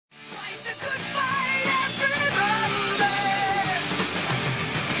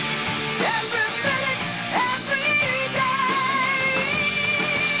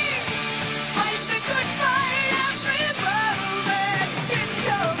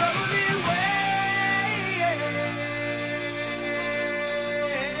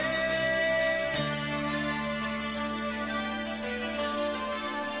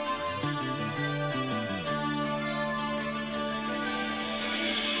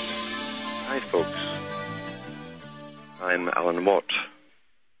Hi folks, I'm Alan Watt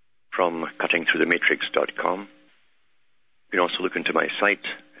from cuttingthroughthematrix.com. You can also look into my site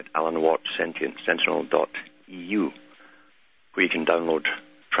at alanwattsentientsentinel.eu, where you can download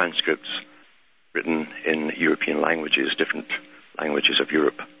transcripts written in European languages, different languages of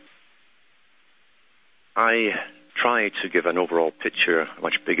Europe. I try to give an overall picture, a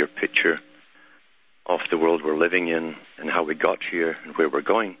much bigger picture of the world we're living in and how we got here and where we're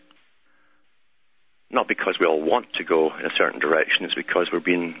going. Not because we all want to go in a certain direction, it's because we're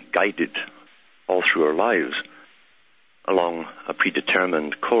being guided all through our lives along a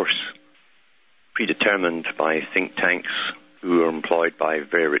predetermined course, predetermined by think tanks who are employed by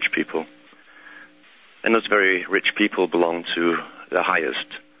very rich people. And those very rich people belong to the highest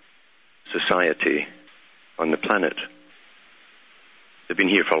society on the planet. They've been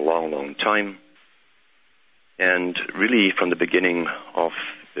here for a long, long time. And really from the beginning of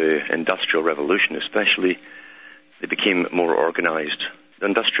the Industrial Revolution especially, they became more organized. The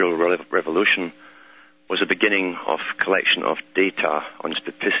Industrial Revolution was a beginning of collection of data on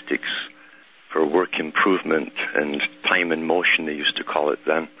statistics for work improvement and time in motion, they used to call it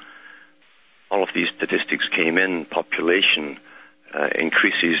then. All of these statistics came in, population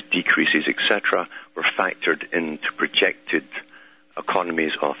increases, decreases, etc., were factored into projected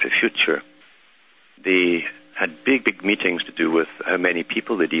economies of the future. They had big meetings to do with how many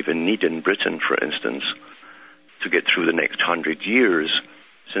people they'd even need in Britain, for instance, to get through the next 100 years,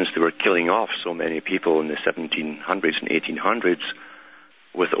 since they were killing off so many people in the 1700s and 1800s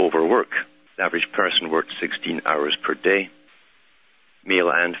with overwork. The average person worked 16 hours per day, male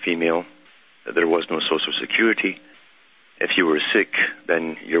and female. There was no social security. If you were sick,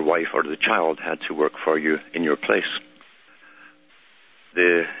 then your wife or the child had to work for you in your place.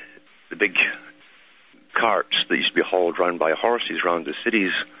 The big carts that used to be hauled around by horses around the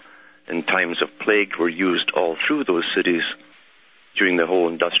cities in times of plague were used all through those cities during the whole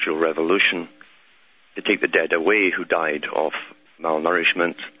Industrial Revolution to take the dead away who died of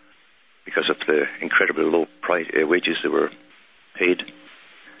malnourishment because of the incredibly low wages they were paid.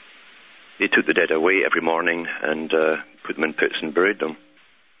 They took the dead away every morning and put them in pits and buried them.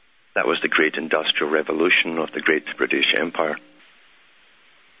 That was the great Industrial Revolution of the great British Empire.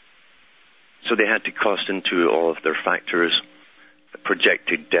 So they had to cost into all of their factors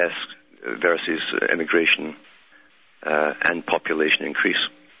projected deaths versus immigration and population increase.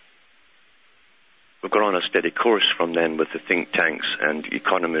 We've gone on a steady course from then with the think tanks and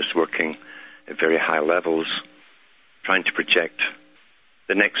economists working at very high levels, trying to project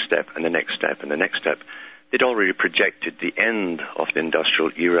the next step and the next step and the next step. They'd already projected the end of the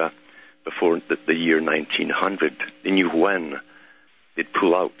industrial era before the year 1900. They knew when they'd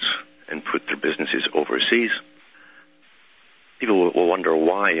pull out and put their businesses overseas. People will wonder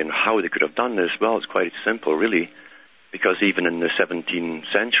why and how they could have done this. Well, it's quite simple, really, because even in the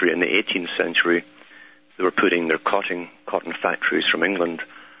 17th century and the 18th century, they were putting their cotton factories from England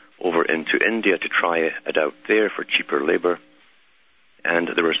over into India to try it out there for cheaper labor. And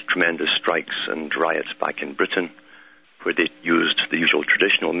there were tremendous strikes and riots back in Britain, where they used the usual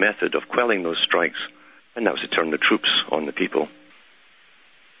traditional method of quelling those strikes, and that was to turn the troops on the people.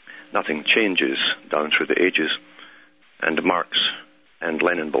 Nothing changes down through the ages. And Marx and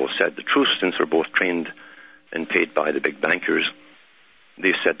Lenin both said the truth, since they're both trained and paid by the big bankers.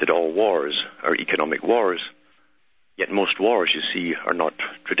 They said that all wars are economic wars, yet most wars, you see, are not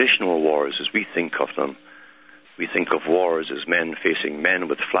traditional wars as we think of them. We think of wars as men facing men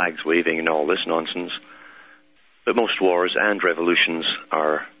with flags waving and all this nonsense. But most wars and revolutions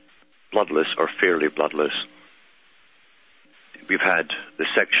are bloodless or fairly bloodless. We've had the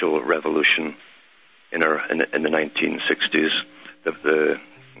sexual revolution in the 1960s, the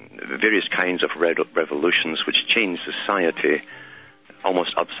various kinds of revolutions which changed society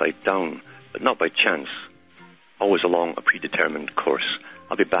almost upside down, but not by chance, always along a predetermined course.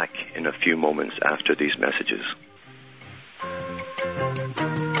 I'll be back in a few moments after these messages.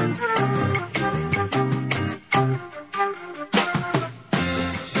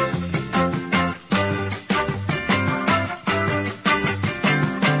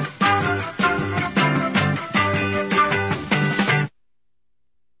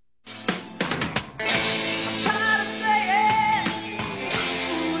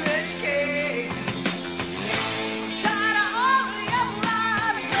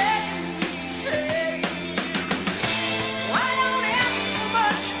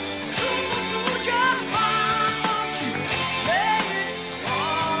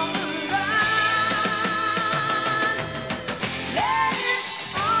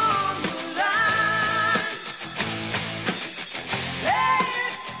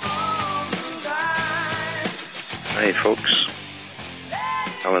 Hi, folks.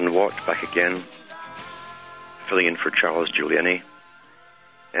 Alan Watt back again, filling in for Charles Giuliani.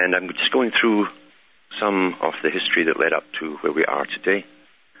 And I'm just going through some of the history that led up to where we are today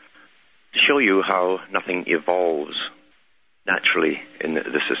to show you how nothing evolves naturally in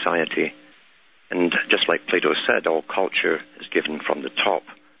the society. And just like Plato said, all culture is given from the top.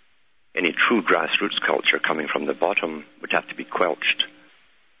 Any true grassroots culture coming from the bottom would have to be quelched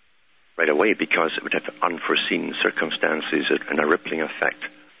right away because it would have unforeseen circumstances and a rippling effect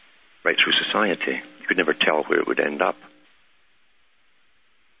right through society. You could never tell where it would end up.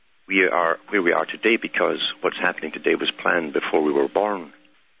 We are where we are today because what's happening today was planned before we were born.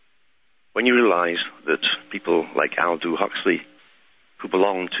 When you realize that people like Aldous Huxley, who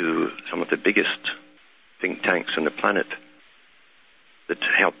belong to some of the biggest think tanks on the planet that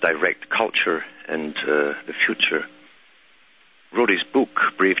help direct culture and the future, wrote his book,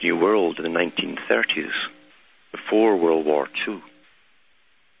 Brave New World, in the 1930s, before World War II,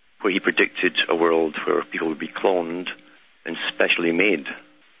 where he predicted a world where people would be cloned and specially made.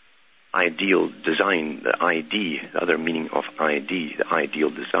 Ideal design, the ID, the other meaning of ID, the ideal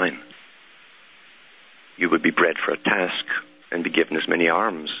design. You would be bred for a task and be given as many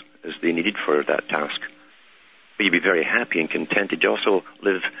arms as they needed for that task. But you'd be very happy and contented. You also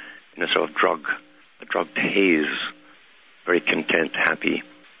live in a sort of drugged haze, very content, happy,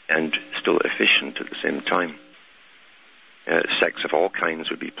 and still efficient at the same time. Sex of all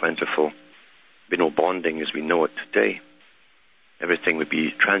kinds would be plentiful. There'd be no bonding as we know it today. Everything would be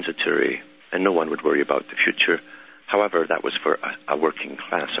transitory, and no one would worry about the future. However, that was for a working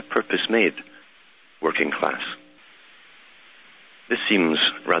class, a purpose-made working class. This seems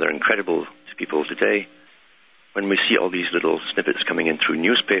rather incredible to people today when we see all these little snippets coming in through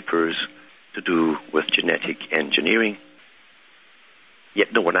newspapers to do with genetic engineering.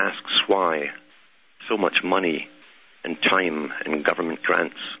 Yet no one asks why so much money and time and government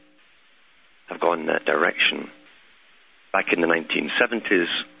grants have gone in that direction. Back in the 1970s,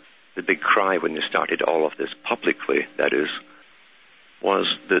 the big cry when they started all of this publicly, that is,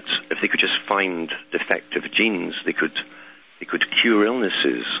 was that if they could just find defective genes, they could cure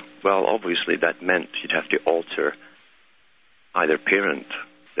illnesses. Well, obviously that meant you'd have to alter either parent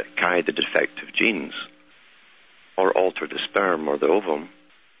that carried the defective genes or alter the sperm or the ovum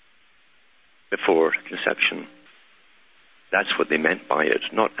before conception. That's what they meant by it,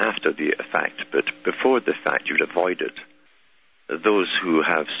 not after the fact, but before the fact you'd avoid it. Those who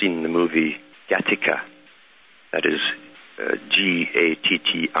have seen the movie Gattaca, that is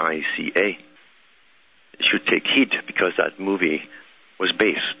Gattaca, should take heed because that movie was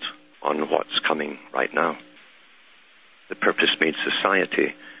based on what's coming right now. The purpose-made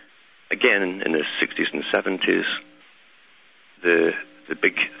society. Again, in the 60s and 70s, the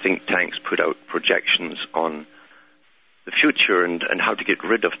big think tanks put out projections on the future and how to get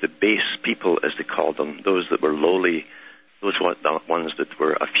rid of the base people, as they called them, those that were lowly, those ones that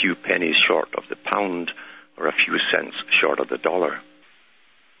were a few pennies short of the pound or a few cents short of the dollar.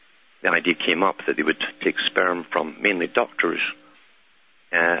 The idea came up that they would take sperm from mainly doctors,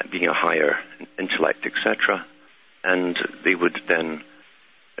 being a higher intellect, etc., and they would then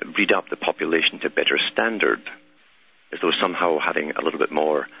breed up the population to a better standard, as though somehow having a little bit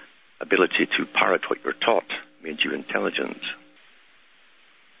more ability to parrot what you're taught made you intelligent.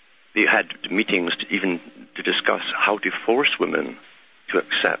 They had meetings to discuss how to force women to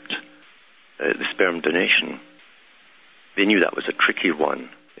accept the sperm donation. They knew that was a tricky one.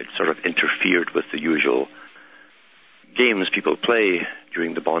 It sort of interfered with the usual games people play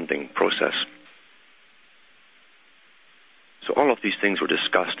during the bonding process. So all of these things were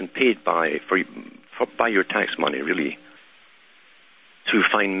discussed and paid by your tax money, really, to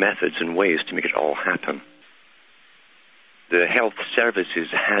find methods and ways to make it all happen. The health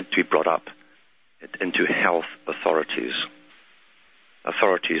services had to be brought up into health authorities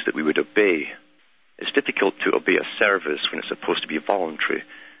that we would obey. It's difficult to obey a service when it's supposed to be voluntary,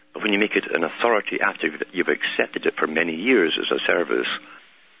 but when you make it an authority after you've accepted it for many years as a service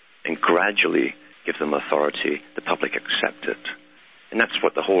and gradually give them authority, the public accept it. And that's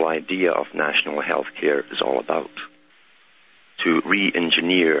what the whole idea of national health care is all about. To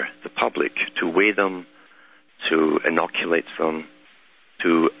re-engineer the public, to weigh them, to inoculate them,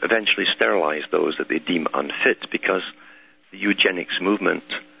 to eventually sterilize those that they deem unfit, because the eugenics movement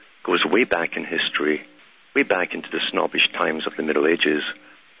goes way back in history, way back into the snobbish times of the Middle Ages,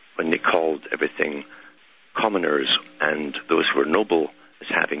 when they called everything commoners and those who were noble as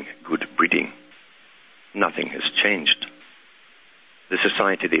having good breeding. Nothing has changed. The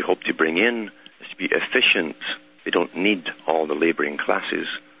society they hope to bring in is to be efficient. They don't need all the laboring classes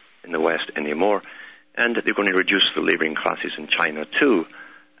in the West anymore. And they're going to reduce the laboring classes in China too,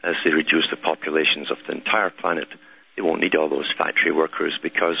 as they reduce the populations of the entire planet. They won't need all those factory workers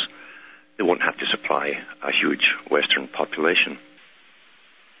because they won't have to supply a huge Western population.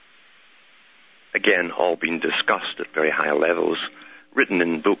 Again, all being discussed at very high levels, written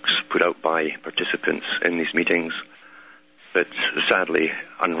in books put out by participants in these meetings, but sadly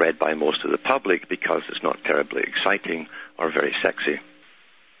unread by most of the public because it's not terribly exciting or very sexy.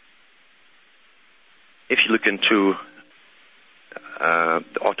 If you look into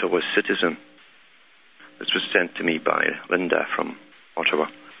the Ottawa Citizen, this was sent to me by Linda from Ottawa.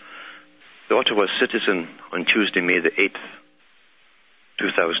 The Ottawa Citizen on Tuesday, May the 8th,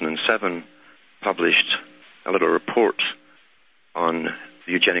 2007, published a little report on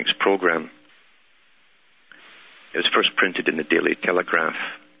the eugenics program. It was first printed in the Daily Telegraph,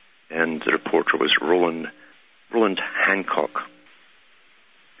 and the reporter was Roland Hancock.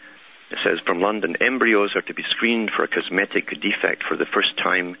 It says, from London, embryos are to be screened for a cosmetic defect for the first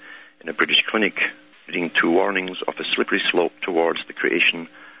time in a British clinic, leading to warnings of a slippery slope towards the creation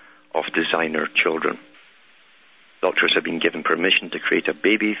of designer children. Doctors have been given permission to create a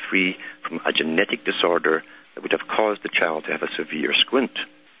baby free from a genetic disorder that would have caused the child to have a severe squint.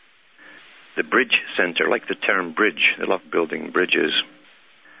 The Bridge Centre, like the term bridge, they love building bridges.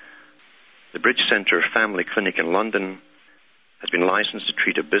 The Bridge Centre Family Clinic in London has been licensed to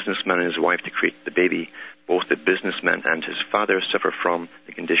treat a businessman and his wife to create the baby. Both the businessman and his father suffer from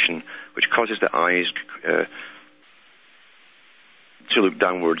the condition, which causes the eyes to look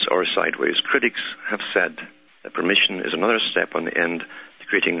downwards or sideways. Critics have said that permission is another step on the end to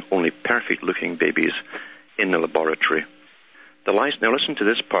creating only perfect-looking babies in the laboratory. Now listen to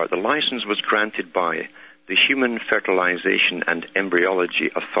this part. The license was granted by the Human Fertilization and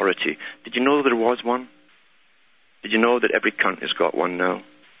Embryology Authority. Did you know there was one? Did you know that every country has got one now?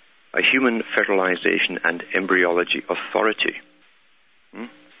 A Human Fertilization and Embryology Authority.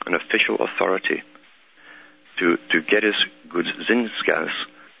 An official authority to Geddes Gudzinskas,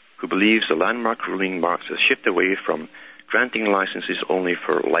 who believes the landmark ruling marks a shift away from granting licenses only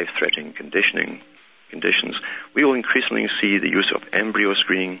for life-threatening conditions. We will increasingly see the use of embryo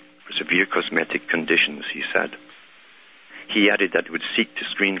screening for severe cosmetic conditions, he said. He added that it would seek to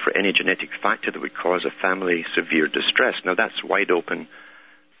screen for any genetic factor that would cause a family severe distress. Now that's wide open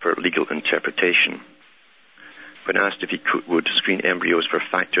for legal interpretation. When asked if he would screen embryos for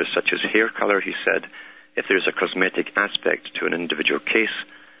factors such as hair color, he said, if there's a cosmetic aspect to an individual case,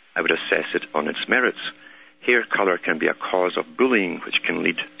 I would assess it on its merits. Hair color can be a cause of bullying, which can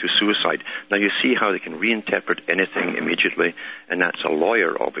lead to suicide. Now you see how they can reinterpret anything immediately, and that's a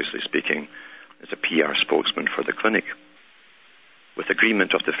lawyer, obviously speaking, as a PR spokesman for the clinic. With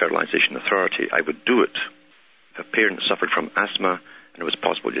agreement of the Fertilization Authority, I would do it. If a parent suffered from asthma and it was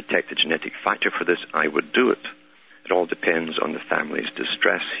possible to detect a genetic factor for this, I would do it. It all depends on the family's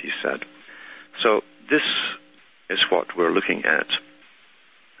distress, he said. So this is what we're looking at.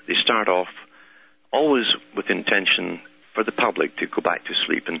 They start off always with intention for the public to go back to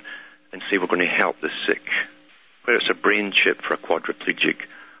sleep and say we're going to help the sick. Whether it's a brain chip for a quadriplegic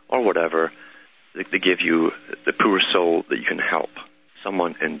or whatever, they give you the poor soul that you can help,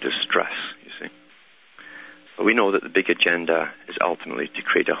 someone in distress, you see. But we know that the big agenda is ultimately to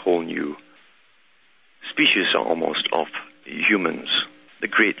create a whole new species almost of humans. The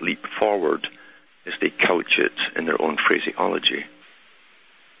great leap forward, as they couch it in their own phraseology.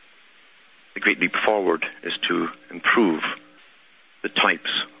 The great leap forward is to improve the types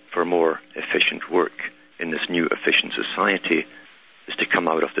for more efficient work in this new efficient society, is to come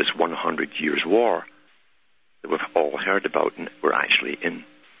out of this 100 years war that we've all heard about and we're actually in.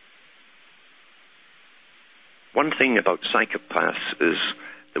 One thing about psychopaths is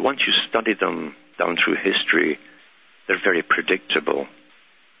that once you study them down through history, they're very predictable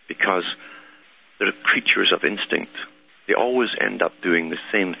because they're creatures of instinct. They always end up doing the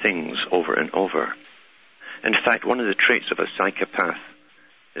same things over and over. In fact, one of the traits of a psychopath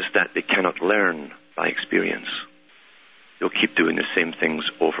is that they cannot learn by experience. They'll keep doing the same things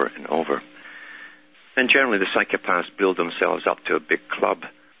over and over. And generally the psychopaths build themselves up to a big club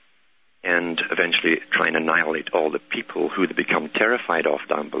and eventually try and annihilate all the people who they become terrified of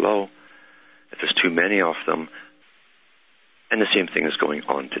down below, if there's too many of them. And the same thing is going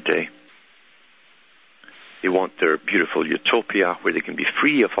on today. They want their beautiful utopia where they can be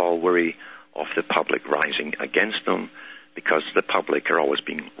free of all worry of the public rising against them, because the public are always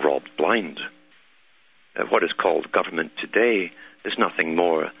being robbed blind. What is called government today is nothing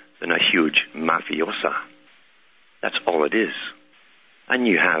more than a huge mafiosa. That's all it is. And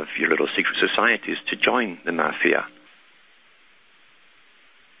you have your little secret societies to join the mafia.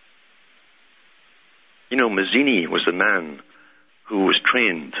 You know, Mazzini was the man who was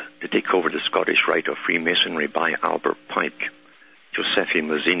trained to take over the Scottish Rite of Freemasonry by Albert Pike, Giuseppe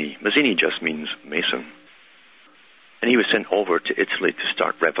Mazzini. Mazzini just means Mason. And he was sent over to Italy to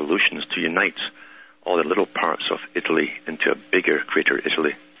start revolutions, to unite all the little parts of Italy into a bigger, greater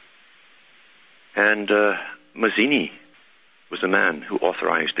Italy. And Mazzini was the man who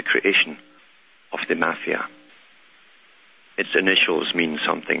authorized the creation of the mafia. Its initials mean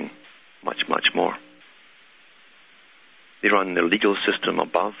something much, much more. They run the legal system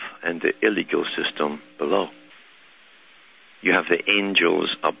above and the illegal system below. You have the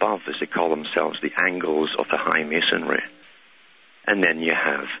angels above, as they call themselves, the angles of the high masonry. And then you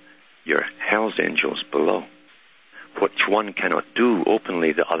have your hell's angels below. What one cannot do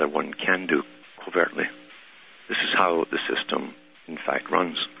openly, the other one can do covertly. This is how the system, in fact,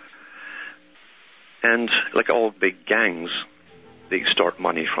 runs. And like all big gangs, they extort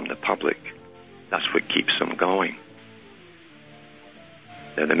money from the public. That's what keeps them going.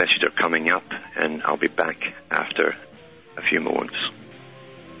 Now, the messages are coming up, and I'll be back after a few moments.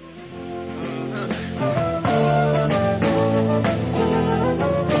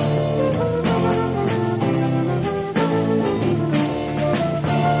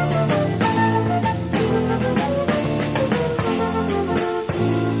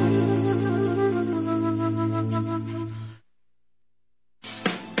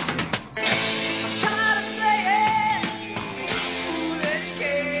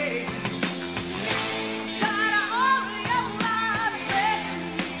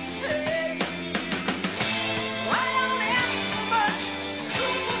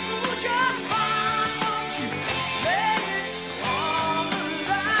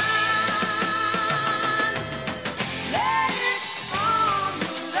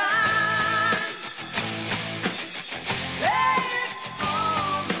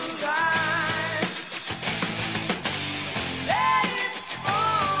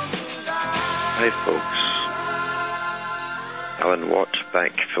 Hi, folks. Alan Watt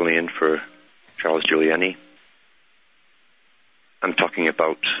back filling in for Charles Giuliani. I'm talking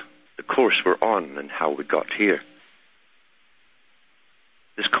about the course we're on and how we got here.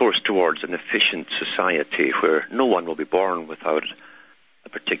 This course towards an efficient society where no one will be born without a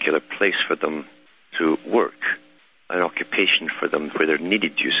particular place for them to work, an occupation for them where they're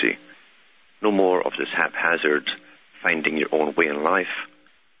needed, you see. No more of this haphazard finding your own way in life.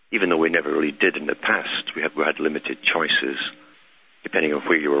 Even though we never really did in the past, we had limited choices, depending on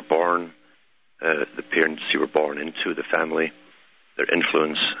where you were born, the parents you were born into, the family, their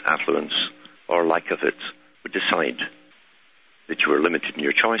influence, affluence, or lack of it, would decide that you were limited in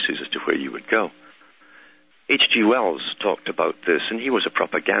your choices as to where you would go. H.G. Wells talked about this, and he was a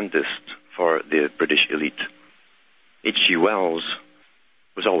propagandist for the British elite. H.G. Wells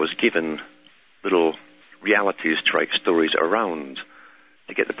was always given little realities to write stories around,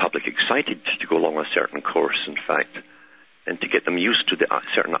 to get the public excited to go along a certain course, in fact, and to get them used to the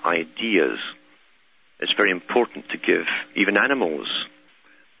certain ideas. It's very important to give even animals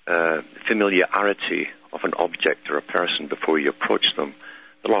familiarity of an object or a person before you approach them.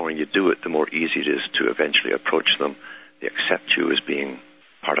 The longer you do it, the more easy it is to eventually approach them. They accept you as being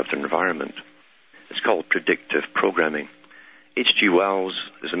part of their environment. It's called predictive programming. H.G. Wells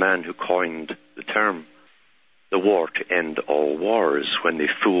is a man who coined the term the war to end all wars when they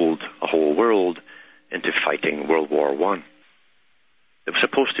fooled a whole world into fighting World War I. It was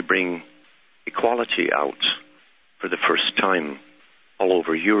supposed to bring equality out for the first time all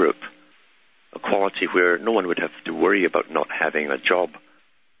over Europe, equality where no one would have to worry about not having a job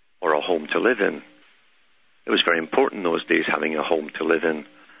or a home to live in. It was very important those days having a home to live in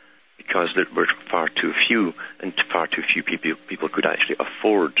because there were far too few, and far too few people could actually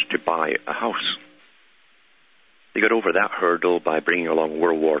afford to buy a house. They got over that hurdle by bringing along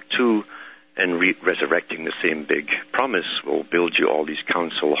World War II and resurrecting the same big promise. We'll build you all these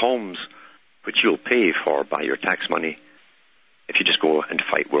council homes, which you'll pay for by your tax money if you just go and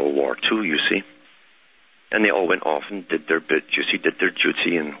fight World War II, you see. And they all went off and did their bit, you see, did their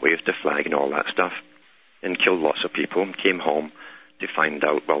duty and waved the flag and all that stuff and killed lots of people and came home to find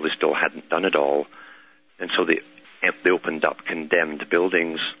out, well, they still hadn't done it all. And so they opened up condemned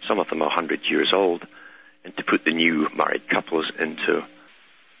buildings, some of them 100 years old, and to put the new married couples into.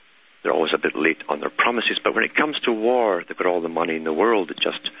 They're always a bit late on their promises, but when it comes to war, they've got all the money in the world. It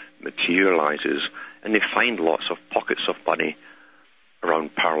just materializes, and they find lots of pockets of money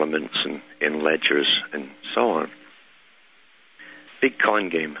around parliaments and in ledgers and so on. Big con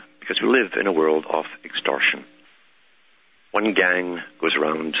game, because we live in a world of extortion. One gang goes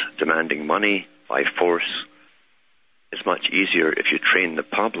around demanding money by force. It's much easier if you train the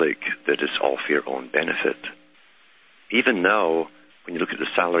public that it's all for your own benefit. Even now, when you look at the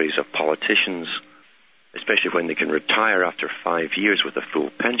salaries of politicians, especially when they can retire after 5 years with a full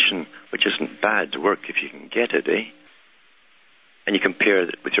pension, which isn't bad work if you can get it, and you compare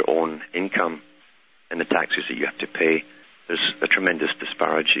it with your own income and the taxes that you have to pay, there's a tremendous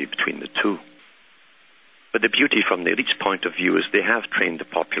disparity between the two. But the beauty from the elite's point of view is they have trained the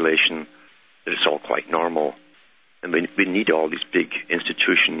population that it's all quite normal. And we need all these big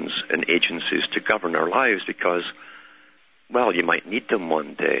institutions and agencies to govern our lives because, well, you might need them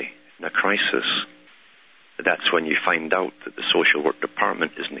one day in a crisis. That's when you find out that the social work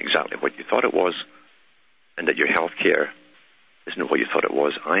department isn't exactly what you thought it was, and that your health care isn't what you thought it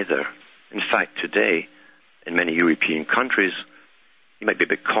was either. In fact, today, in many European countries, you might be a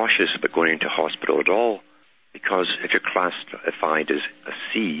bit cautious about going into hospital at all, because if you're classified as a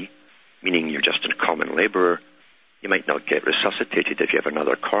C, meaning you're just a common labourer, you might not get resuscitated if you have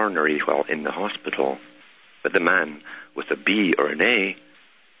another coronary while in the hospital. But the man with a B or an A,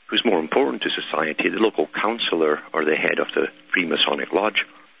 who's more important to society, the local councillor or the head of the Freemasonic Lodge,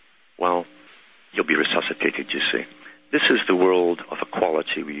 well, you'll be resuscitated, you see. This is the world of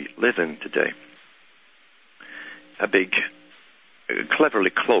equality we live in today. A big,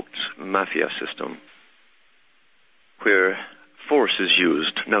 cleverly cloaked mafia system where force is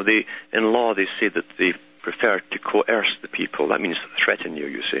used. Now, in law, they say that they prefer to coerce the people. That means threaten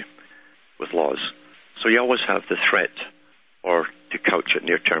you see, with laws. So you always have the threat, or to couch it in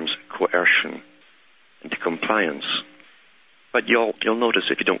their terms, coercion into compliance. But you'll notice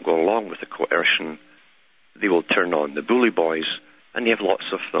if you don't go along with the coercion, they will turn on the bully boys, and they have lots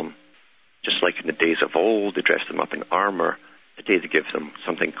of them. Just like in the days of old, they dress them up in armor. Today they give them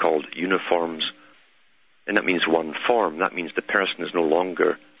something called uniforms. And that means one form. That means the person is no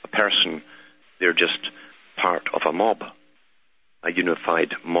longer a person. They're just part of a mob, a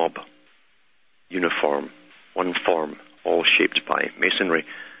unified mob uniform, one form, all shaped by masonry,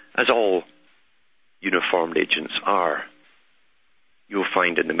 as all uniformed agents are. You'll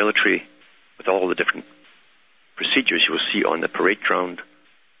find in the military, with all the different procedures you will see on the parade ground,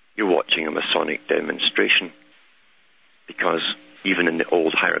 you're watching a Masonic demonstration, because even in the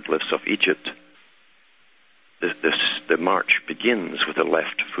old hieroglyphs of Egypt, the march begins with the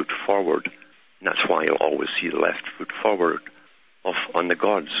left foot forward, and that's why you'll always see the left foot forward on the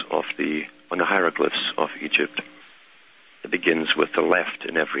gods on the hieroglyphs of Egypt. It begins with the left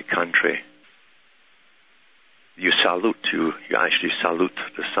in every country. You actually salute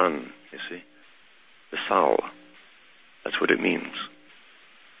the sun, you see, the sal. That's what it means.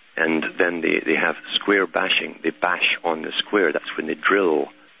 And then they have square bashing. They bash on the square. That's when they drill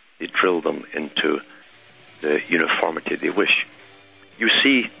them into the uniformity they wish. You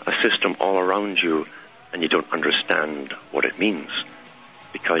see a system all around you, and you don't understand what it means,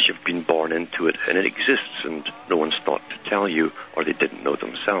 because you've been born into it, and it exists, and no one's thought to tell you, or they didn't know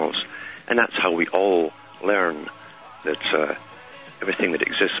themselves. And that's how we all learn that everything that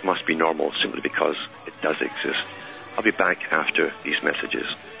exists must be normal simply because it does exist. I'll be back after these messages.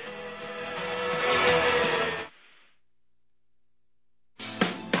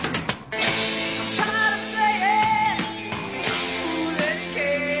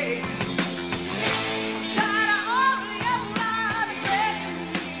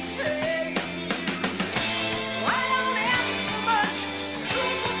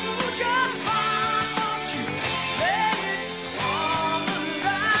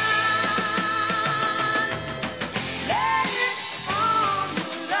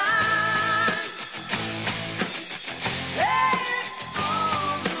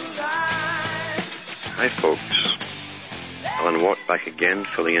 Hi folks, Alan Watt back again,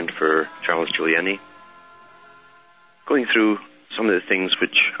 filling in for Charles Giuliani. Going through some of the things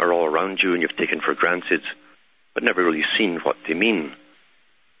which are all around you and you've taken for granted, but never really seen what they mean.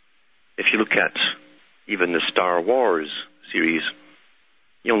 If you look at even the Star Wars series,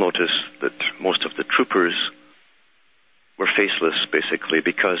 you'll notice that most of the troopers were faceless, basically,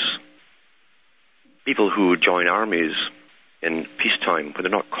 because people who join armies in peacetime, when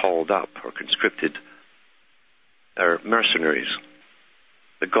they're not called up or conscripted, are mercenaries.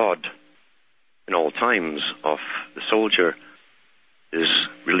 The god in all times of the soldier is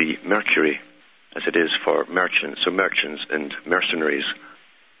really Mercury, as it is for merchants. So merchants and mercenaries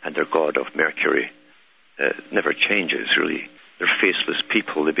and their god of Mercury never changes, really. They're faceless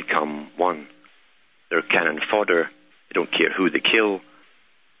people. They become one. They're cannon fodder. They don't care who they kill.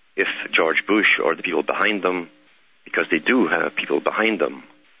 If George Bush or the people behind them, because they do have people behind them,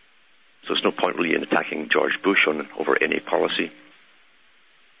 so there's no point really in attacking George Bush over any policy.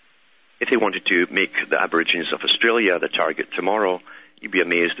 If they wanted to make the Aborigines of Australia the target tomorrow, you'd be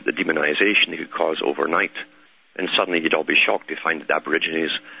amazed at the demonization they could cause overnight. And suddenly you'd all be shocked to find that the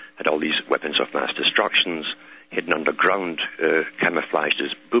Aborigines had all these weapons of mass destructions hidden underground, camouflaged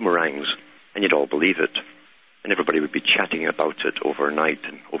as boomerangs, and you'd all believe it. And everybody would be chatting about it overnight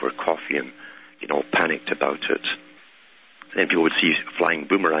and over coffee and getting all panicked about it. And then people would see flying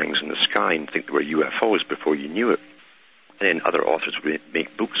boomerangs in the sky and think they were UFOs before you knew it. And then other authors would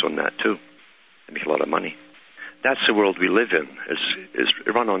make books on that too and make a lot of money. That's the world we live in, is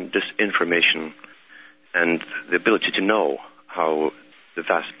run on disinformation and the ability to know how the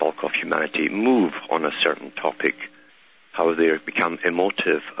vast bulk of humanity move on a certain topic, how they become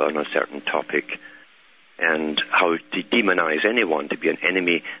emotive on a certain topic, and how to demonize anyone to be an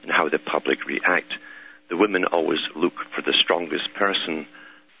enemy and how the public react. The women always look for the strongest person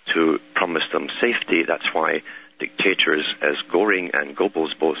to promise them safety. That's why dictators, as Goring and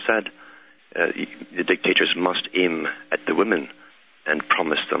Goebbels both said, the dictators must aim at the women and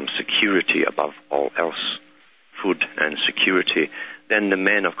promise them security above all else, food and security. Then the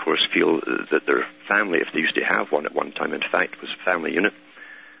men, of course, feel that their family, if they used to have one at one time, in fact, was a family unit,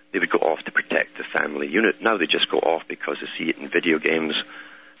 they would go off to protect the family unit. Now they just go off because they see it in video games,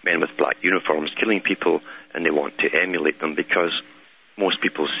 men with black uniforms killing people, and they want to emulate them because most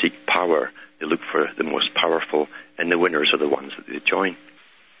people seek power. They look for the most powerful, and the winners are the ones that they join.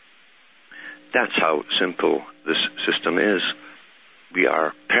 That's how simple this system is. We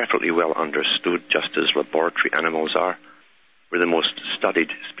are perfectly well understood, just as laboratory animals are. We're the most studied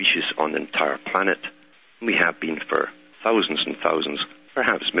species on the entire planet. We have been for thousands and thousands,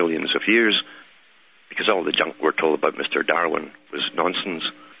 perhaps millions of years, because all the junk we're told about Mr. Darwin was nonsense.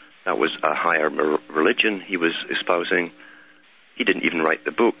 That was a higher religion he was espousing. He didn't even write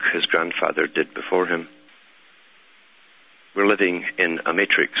the book. His grandfather did before him. We're living in a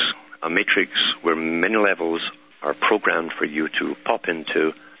matrix where many levels are programmed for you to pop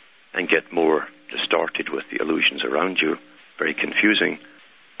into and get more distorted with the illusions around you. Very confusing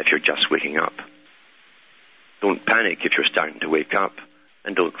if you're just waking up. Don't panic if you're starting to wake up,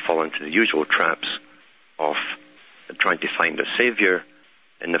 and don't fall into the usual traps of trying to find a savior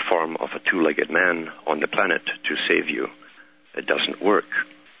in the form of a two-legged man on the planet to save you. It doesn't work.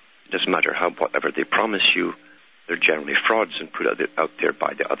 It doesn't matter whatever they promise you, they're generally frauds and put out there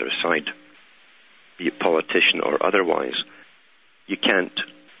by the other side, be it politician or otherwise. You can't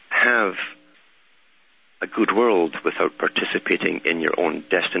have a good world without participating in your own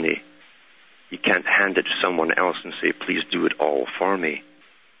destiny. You can't hand it to someone else and say, please do it all for me.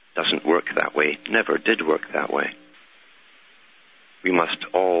 Doesn't work that way. Never did work that way. We must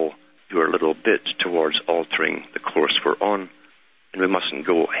all do our little bit towards altering the course we're on, and we mustn't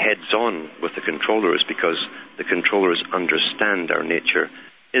go heads on with the controllers, because the controllers understand our nature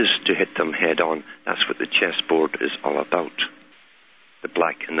is to hit them head on. That's what the chessboard is all about. The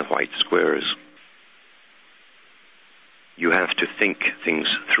black and the white squares. You have to think things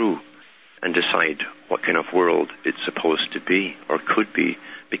through and decide what kind of world it's supposed to be or could be,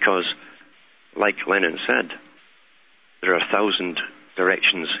 because, like Lenin said, there are 1,000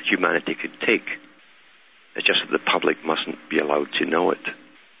 directions humanity could take. It's just that the public mustn't be allowed to know it.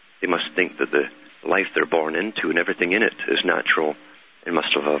 They must think that the life they're born into and everything in it is natural and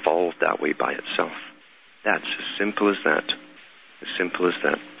must have evolved that way by itself. That's as simple as that. As simple as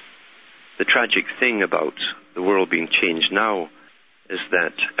that. The tragic thing about the world being changed now is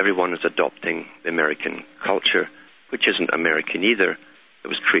that everyone is adopting the American culture, which isn't American either. It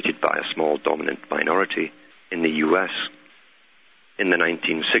was created by a small dominant minority in the U.S. In the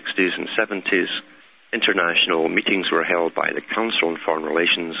 1960s and 70s, international meetings were held by the Council on Foreign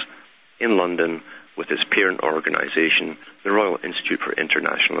Relations in London with its parent organization, the Royal Institute for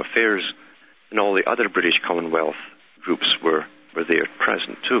International Affairs, and all the other British Commonwealth groups were there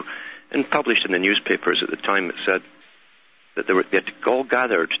present too. And published in the newspapers at the time, it said that they had all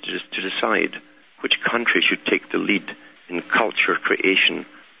gathered to decide which country should take the lead in culture creation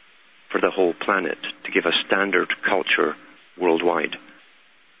for the whole planet, to give a standard culture worldwide.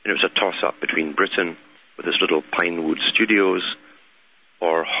 And it was a toss-up between Britain, with its little Pinewood studios,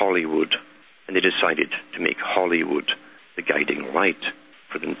 or Hollywood. And they decided to make Hollywood the guiding light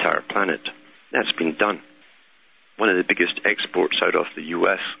for the entire planet. That's been done. One of the biggest exports out of the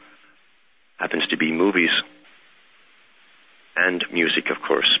U.S. happens to be movies and music, of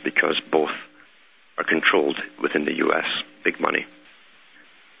course, because both are controlled within the U.S. Big money.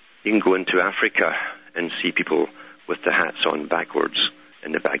 You can go into Africa and see people with the hats on backwards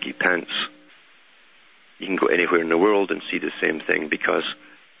and the baggy pants. You can go anywhere in the world and see the same thing, because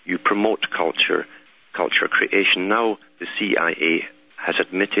you promote culture creation. Now the CIA has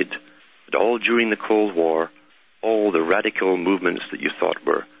admitted But all during the Cold War, all the radical movements that you thought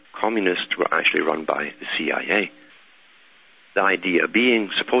were communist were actually run by the CIA. The idea being,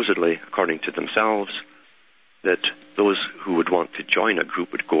 supposedly, according to themselves, that those who would want to join a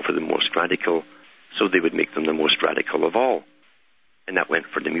group would go for the most radical, so they would make them the most radical of all. And that went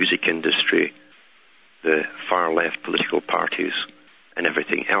for the music industry, the far-left political parties, and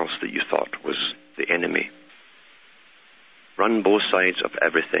everything else that you thought was the enemy. Run both sides of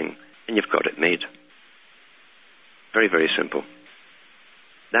everything, and you've got it made. Very, very simple.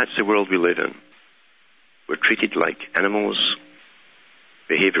 That's the world we live in. We're treated like animals.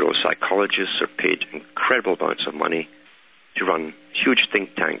 Behavioral psychologists are paid incredible amounts of money to run huge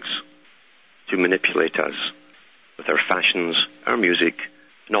think tanks to manipulate us with our fashions, our music,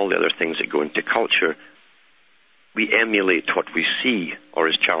 and all the other things that go into culture. We emulate what we see, or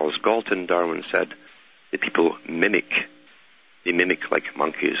as Charles Galton Darwin said, the people mimic. They mimic like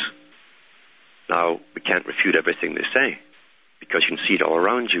monkeys. Now, we can't refute everything they say, because you can see it all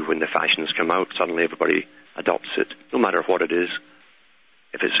around you. When the fashions come out, suddenly everybody adopts it, no matter what it is.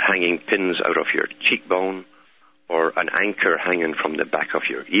 If it's hanging pins out of your cheekbone, or an anchor hanging from the back of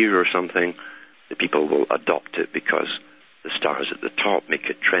your ear or something, the people will adopt it because the stars at the top make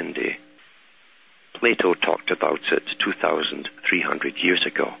it trendy. Plato talked about it 2,300 years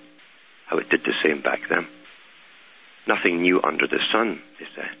ago, how it did the same back then. Nothing new under the sun, they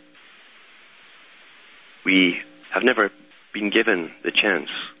say. We have never been given the chance,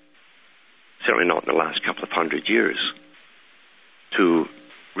 certainly not in the last couple of 100 years, to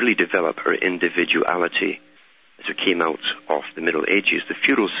really develop our individuality as we came out of the Middle Ages, the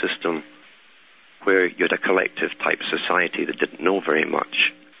feudal system, where you had a collective type society that didn't know very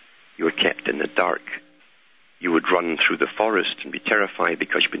much. You were kept in the dark. You would run through the forest and be terrified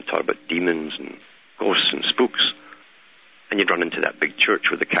because you'd been taught about demons and ghosts and spooks. And you'd run into that big church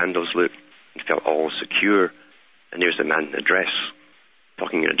where the candles lit and felt all secure. And there's the man in the dress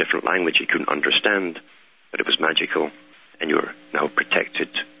talking in a different language you couldn't understand, but it was magical, and you were now protected.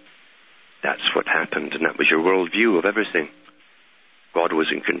 That's what happened, and that was your worldview of everything. God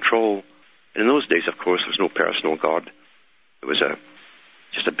was in control. And in those days, of course, there was no personal God. It was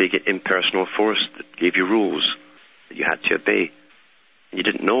just a big impersonal force that gave you rules that you had to obey. And you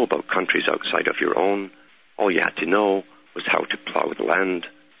didn't know about countries outside of your own. All you had to know was how to plow the land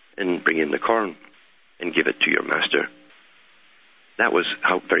and bring in the corn and give it to your master. That was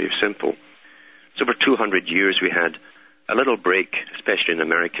how very simple. So for 200 years we had a little break, especially in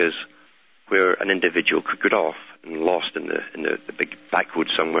Americas, where an individual could get off and lost in the big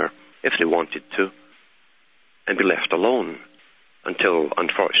backwoods somewhere if they wanted to, and be left alone until,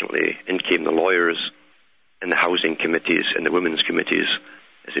 unfortunately, in came the lawyers and the housing committees and the women's committees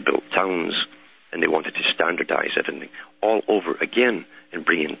as they built towns, and they wanted to standardize everything all over again and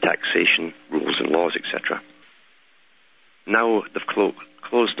bring in taxation, rules and laws, etc. Now they've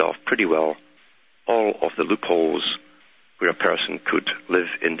closed off pretty well all of the loopholes where a person could live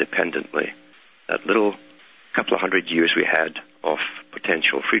independently. That little couple of 100 years we had of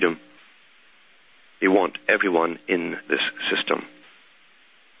potential freedom, they want everyone in this system.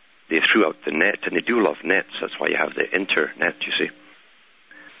 They threw out the net, and they do love nets. That's why you have the internet, you see.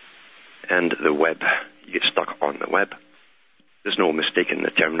 And the web. You get stuck on the web. There's no mistake in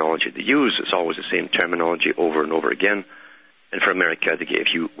the terminology they use. It's always the same terminology over and over again. And for America, they gave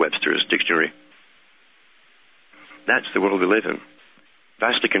you Webster's dictionary. That's the world we live in.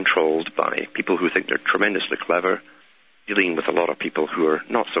 Vastly controlled by people who think they're tremendously clever, dealing with a lot of people who are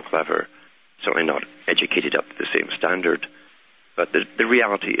not so clever, certainly not educated up to the same standard. But the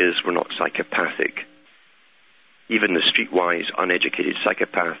reality is we're not psychopathic. Even the streetwise, uneducated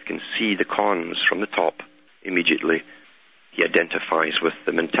psychopath can see the cons from the top immediately. He identifies with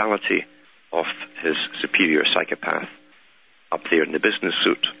the mentality of his superior psychopath up there in the business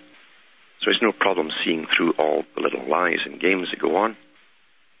suit. So there's no problem seeing through all the little lies and games that go on,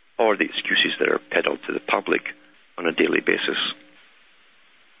 or the excuses that are peddled to the public on a daily basis.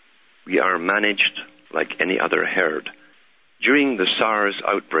 We are managed like any other herd. During the SARS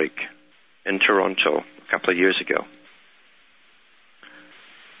outbreak in Toronto a couple of years ago,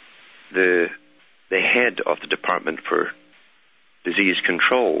 the head of the Department for Disease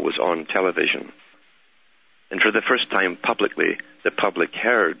Control was on television. And for the first time publicly, the public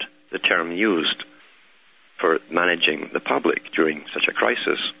heard the term used for managing the public during such a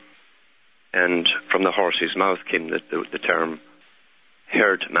crisis. And from the horse's mouth came the term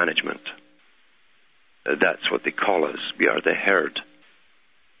herd management. That's what they call us. We are the herd.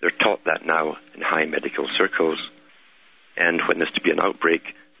 They're taught that now in high medical circles. And when there's to be an outbreak,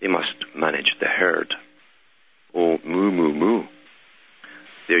 they must manage the herd. Oh, moo, moo, moo.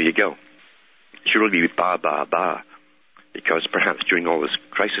 There you go. should really be ba, ba, ba, because perhaps during all this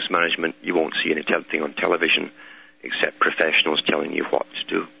crisis management, you won't see anything on television except professionals telling you what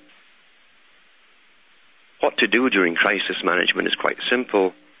to do. What to do during crisis management is quite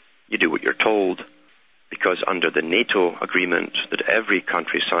simple. You do what you're told, because under the NATO agreement that every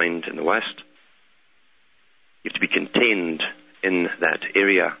country signed in the West, you have to be contained in that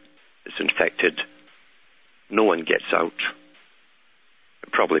area that's infected. No one gets out,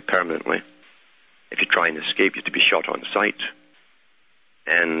 probably permanently. If you try and escape, you have to be shot on sight.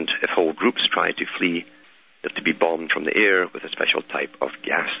 And if whole groups try to flee, you have to be bombed from the air with a special type of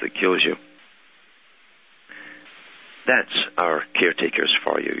gas that kills you. That's our caretakers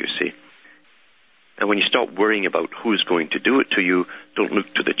for you, you see. And when you stop worrying about who's going to do it to you, don't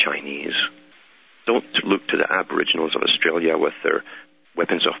look to the Chinese. Don't look to the Aboriginals of Australia with their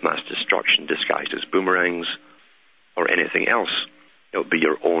weapons of mass destruction disguised as boomerangs or anything else. It'll be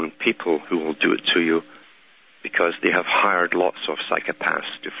your own people who will do it to you, because they have hired lots of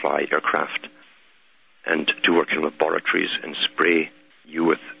psychopaths to fly aircraft and to work in laboratories and spray you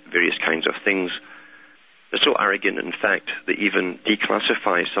with various kinds of things. They're so arrogant, in fact, they even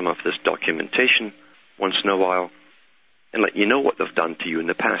declassify some of this documentation once in a while and let you know what they've done to you in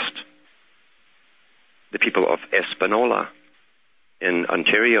the past. The people of Espanola in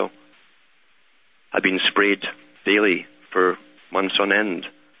Ontario had been sprayed daily for months on end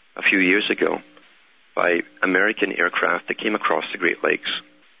a few years ago by American aircraft that came across the Great Lakes.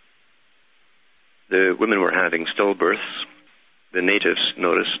 The women were having stillbirths. The natives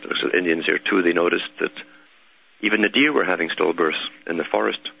noticed, there's Indians there too, they noticed that even the deer were having stillbirths in the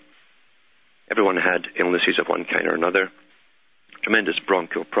forest. Everyone had illnesses of one kind or another, tremendous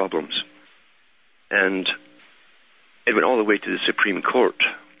bronchial problems. And it went all the way to the Supreme Court,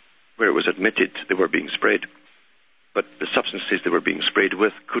 where it was admitted they were being sprayed. But the substances they were being sprayed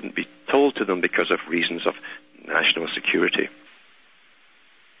with couldn't be told to them because of reasons of national security.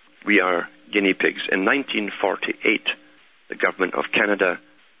 We are guinea pigs. In 1948, the government of Canada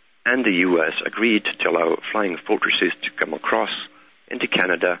and the US agreed to allow flying fortresses to come across into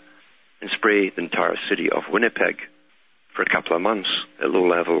Canada and spray the entire city of Winnipeg for a couple of months at low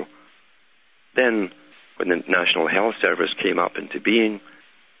level. Then, when the National Health Service came up into being,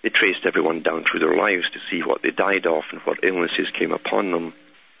 they traced everyone down through their lives to see what they died of and what illnesses came upon them.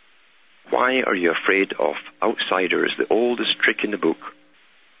 Why are you afraid of outsiders, the oldest trick in the book,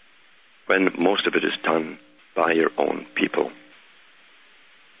 when most of it is done by your own people?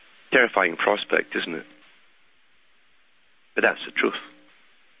 Terrifying prospect, isn't it? But that's the truth.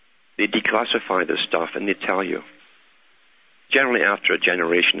 They declassify this stuff and they tell you. Generally after a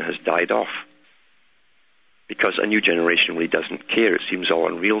generation has died off, because a new generation really doesn't care. It seems all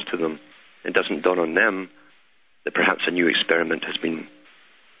unreal to them. It doesn't dawn on them that perhaps a new experiment has been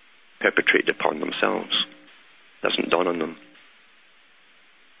perpetrated upon themselves. It doesn't dawn on them.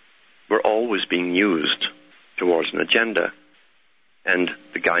 We're always being used towards an agenda. And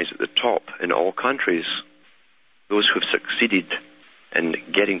the guys at the top in all countries, those who've succeeded in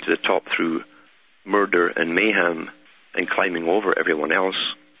getting to the top through murder and mayhem and climbing over everyone else,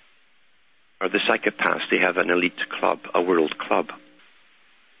 are the psychopaths. They have an elite club, a world club.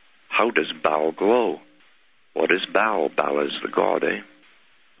 How does Baal glow? What is Baal? Baal is the god,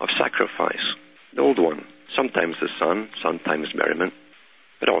 of sacrifice. The old one. Sometimes the sun, sometimes merriment,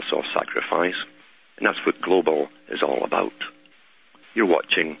 but also of sacrifice. And that's what global is all about. You're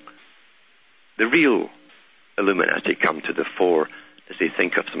watching the real Illuminati come to the fore as they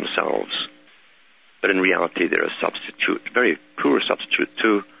think of themselves. But in reality, they're a substitute, very poor substitute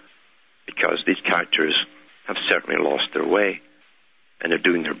too, because these characters have certainly lost their way, and they're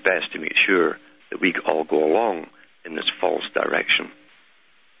doing their best to make sure that we all go along in this false direction.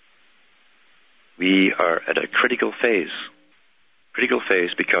 We are at a critical phase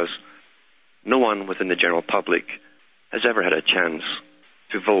because no one within the general public has ever had a chance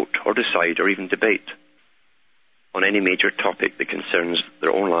to vote or decide or even debate on any major topic that concerns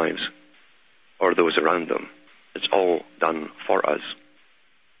their own lives or those around them. It's all done for us.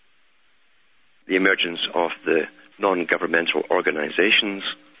 The emergence of the non-governmental organizations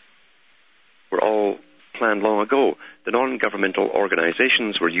were all planned long ago. The non-governmental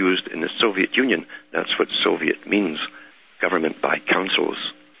organizations were used in the Soviet Union. That's what Soviet means, government by councils.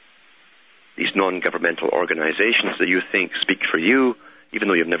 These non-governmental organizations that you think speak for you, even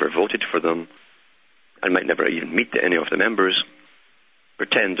though you've never voted for them and might never even meet any of the members,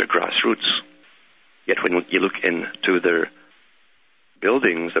 pretend they're grassroots. Yet when you look into their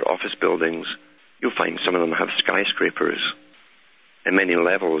buildings, their office buildings, you'll find some of them have skyscrapers and many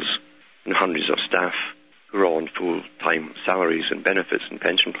levels and hundreds of staff who are all on full-time salaries and benefits and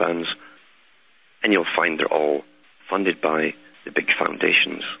pension plans. And you'll find they're all funded by the big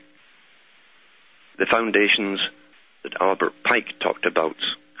foundations. The foundations that Albert Pike talked about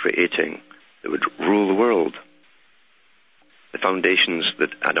creating that would rule the world. The foundations that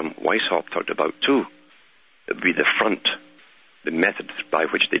Adam Weishaupt talked about too. It would be the front, the methods by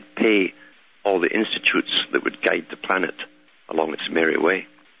which they'd pay all the institutes that would guide the planet along its merry way.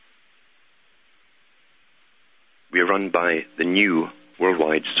 We are run by the new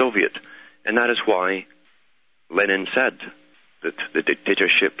worldwide Soviet, and that is why Lenin said that the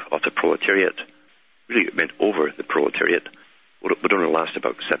dictatorship of the proletariat, really it meant over the proletariat, would only last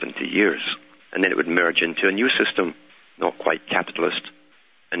about 70 years. And then it would merge into a new system, not quite capitalist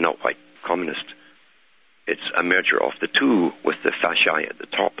and not quite communist. It's a merger of the two with the fasci at the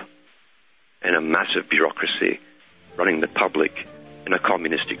top and a massive bureaucracy running the public in a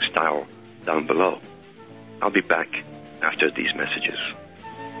communistic style down below. I'll be back after these messages.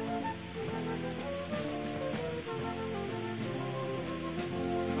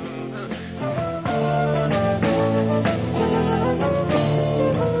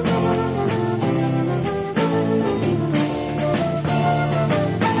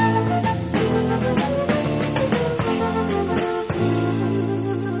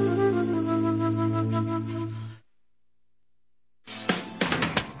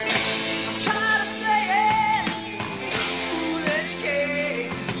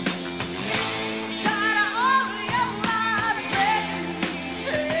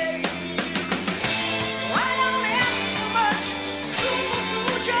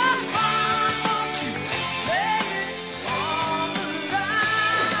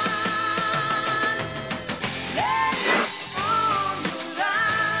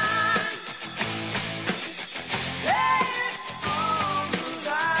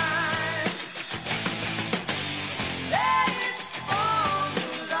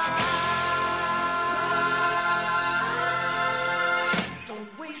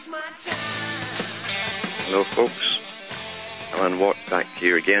 Hello folks, Alan Watt back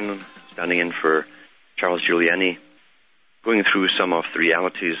here again, standing in for Charles Giuliani, going through some of the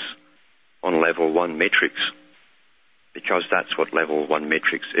realities on level 1 matrix, because that's what level 1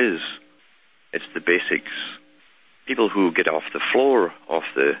 matrix is. It's the basics. People who get off the floor of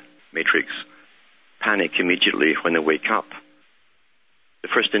the matrix panic immediately when they wake up. The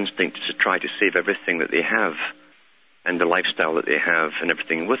first instinct is to try to save everything that they have and the lifestyle that they have and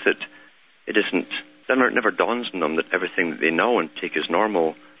everything with it. It never dawns on them that everything that they know and take as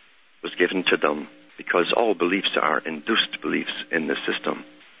normal was given to them, because all beliefs are induced beliefs in the system.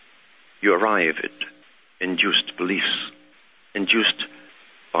 You arrive at induced beliefs, induced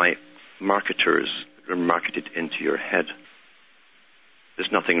by marketers that are marketed into your head.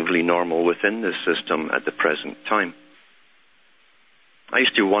 There's nothing really normal within this system at the present time. I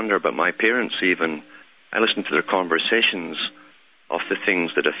used to wonder about my parents even. I listened to their conversations of the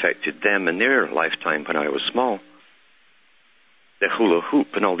things that affected them in their lifetime when I was small. The hula hoop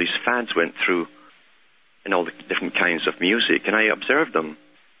and all these fads went through, and all the different kinds of music, and I observed them.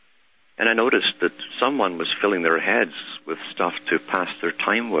 And I noticed that someone was filling their heads with stuff to pass their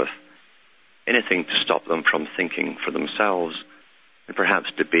time with, anything to stop them from thinking for themselves, and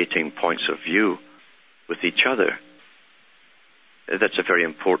perhaps debating points of view with each other. That's a very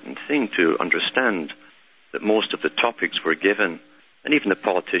important thing to understand, that most of the topics we're given, and even the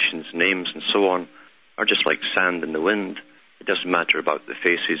politicians' names and so on, are just like sand in the wind. It doesn't matter about the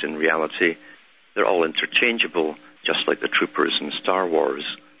faces in reality. They're all interchangeable, just like the troopers in Star Wars.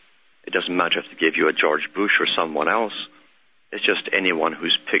 It doesn't matter if they give you a George Bush or someone else. It's just anyone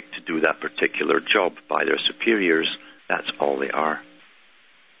who's picked to do that particular job by their superiors. That's all they are.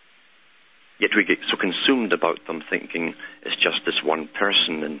 Yet we get so consumed about them thinking it's just this one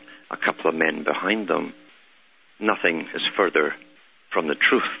person and a couple of men behind them. Nothing is further from the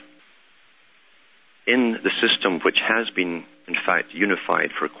truth. In the system, which has been, in fact,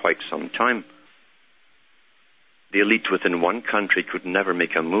 unified for quite some time, the elite within one country could never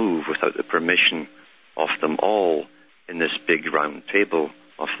make a move without the permission of them all in this big round table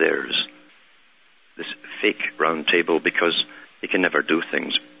of theirs. This fake round table, because they can never do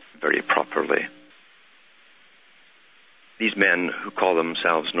things very properly. These men who call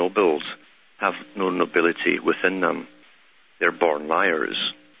themselves nobles have no nobility within them. They're born liars,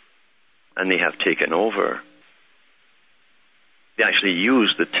 and they have taken over. They actually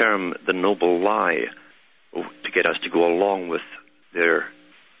use the term the noble lie to get us to go along with their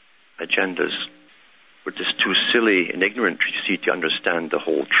agendas. We're just too silly and ignorant, you see, to understand the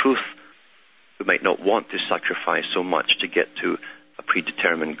whole truth. We might not want to sacrifice so much to get to a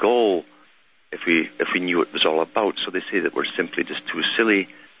predetermined goal if we knew what it was all about. So they say that we're simply just too silly.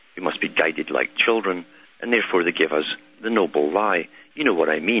 We must be guided like children, and therefore they give us the noble lie. You know what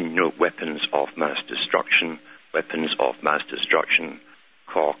I mean, weapons of mass destruction,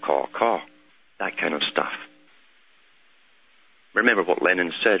 caw, caw, caw, that kind of stuff. Remember what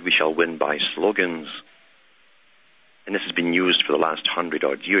Lenin said, we shall win by slogans. And this has been used for the last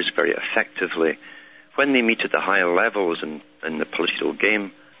 100-odd years very effectively. When they meet at the higher levels in the political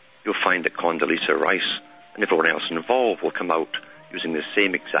game, you'll find that Condoleezza Rice and everyone else involved will come out using the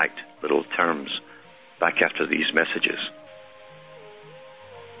same exact little terms back after these messages.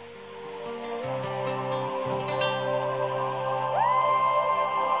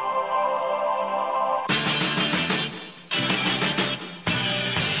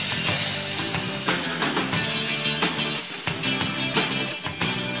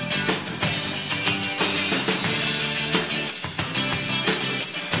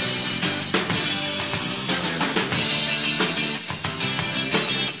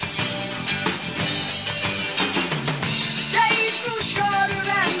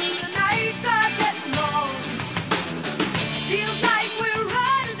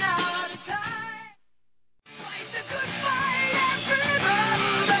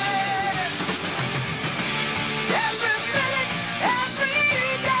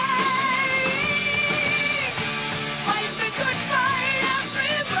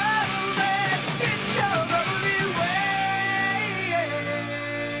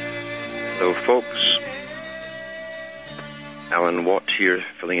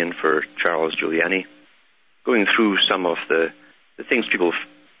 Filling in for Charles Giuliani, going through some of the things people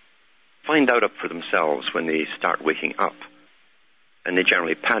find out up for themselves when they start waking up, and they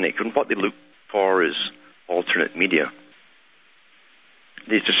generally panic, and what they look for is alternate media.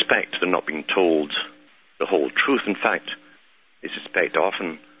 They suspect they're not being told the whole truth. In fact, they suspect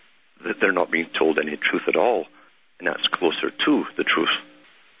often that they're not being told any truth at all, and that's closer to the truth.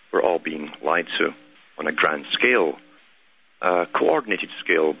 We're all being lied to on a grand scale, coordinated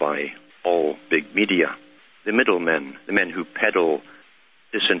scale by all big media, the middlemen, the men who peddle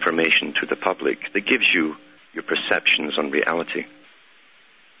disinformation to the public, that gives you your perceptions on reality.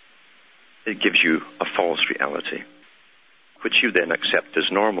 It gives you a false reality, which you then accept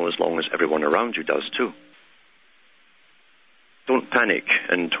as normal as long as everyone around you does too. Don't panic,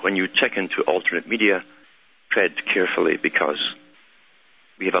 and when you check into alternate media, tread carefully, because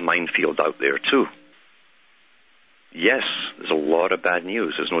we have a minefield out there too. Yes, there's a lot of bad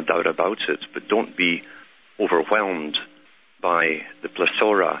news, there's no doubt about it, but don't be overwhelmed by the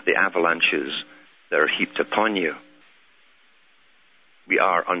plethora, the avalanches that are heaped upon you. We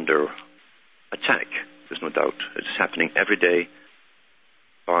are under attack, there's no doubt. It's happening every day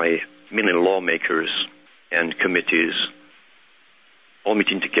by mainly lawmakers and committees all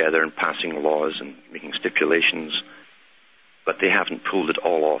meeting together and passing laws and making stipulations, but they haven't pulled it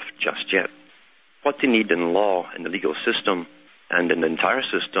all off just yet. What they need in law, in the legal system, and in the entire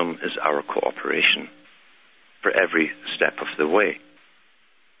system is our cooperation for every step of the way.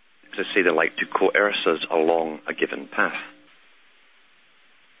 As I say, they like to coerce us along a given path.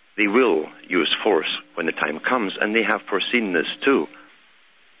 They will use force when the time comes, and they have foreseen this too.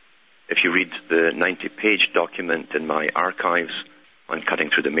 If you read the 90-page document in my archives on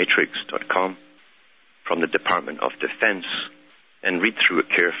cuttingthroughthematrix.com from the Department of Defense, and read through it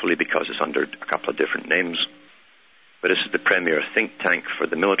carefully because it's under a couple of different names. But this is the premier think tank for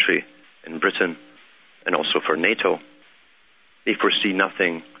the military in Britain and also for NATO. They foresee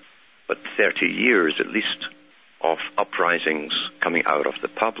nothing but 30 years at least of uprisings coming out of the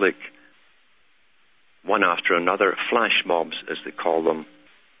public, one after another, flash mobs as they call them.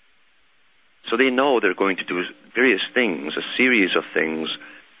 So they know they're going to do various things, a series of things,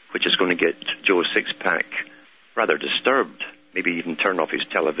 which is going to get Joe Sixpack rather disturbed. Maybe even turn off his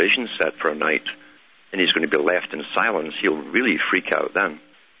television set for a night, and he's going to be left in silence. He'll really freak out then.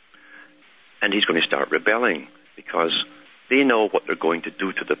 And he's going to start rebelling, because they know what they're going to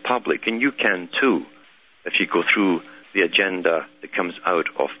do to the public, and you can too, if you go through the agenda that comes out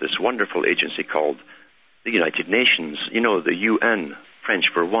of this wonderful agency called the United Nations, the UN, French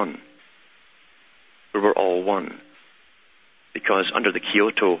for one, where we're all one. Because under the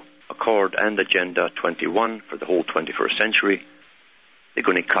Kyoto Accord and Agenda 21 for the whole 21st century, they're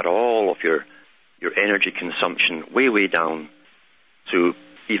going to cut all of your energy consumption way down to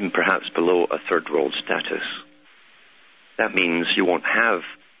even perhaps below a third world status. That means you won't have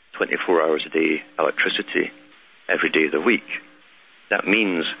 24 hours a day electricity every day of the week. That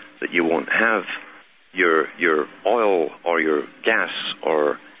means that you won't have your oil or your gas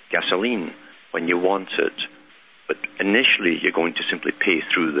or gasoline when you want it. But initially, you're going to simply pay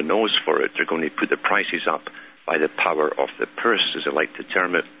through the nose for it. They're going to put the prices up by the power of the purse, as I like to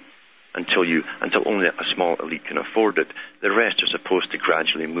term it. until only a small elite can afford it. The rest are supposed to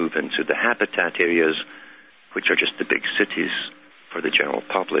gradually move into the habitat areas, which are just the big cities for the general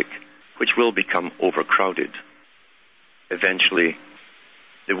public, which will become overcrowded. Eventually,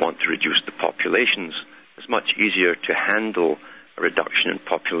 they want to reduce the populations. It's much easier to handle a reduction in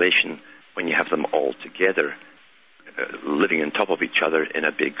population when you have them all together, living on top of each other in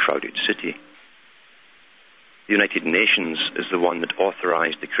a big crowded city. The United Nations is the one that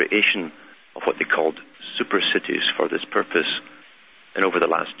authorized the creation of what they called super cities for this purpose. And over the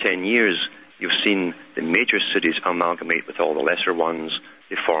last 10 years, you've seen the major cities amalgamate with all the lesser ones.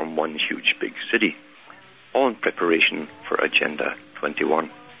 They form one huge big city, all in preparation for Agenda 21.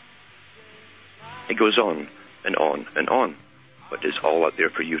 It goes on and on and on, but it's all out there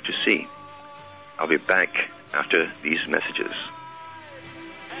for you to see. I'll be back after these messages.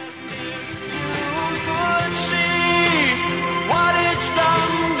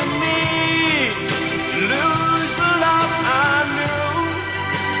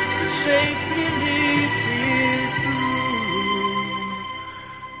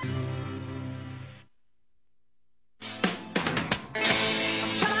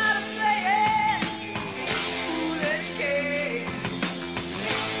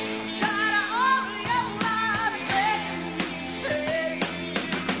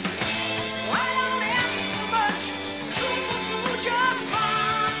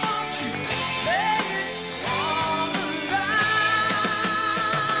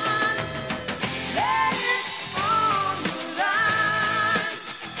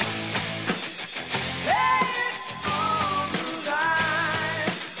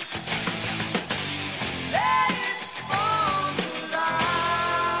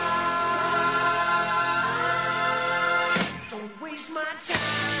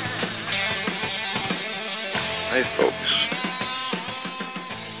 Hi, folks.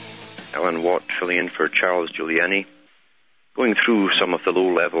 Alan Watt filling in for Charles Giuliani, going through some of the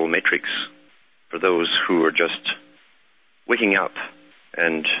low-level metrics for those who are just waking up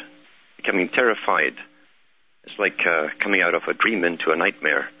and becoming terrified. It's like coming out of a dream into a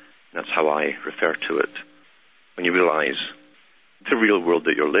nightmare. That's how I refer to it. When you realize the real world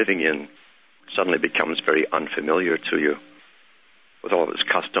that you're living in suddenly becomes very unfamiliar to you, with all of its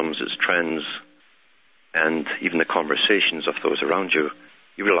customs, its trends, and even the conversations of those around you.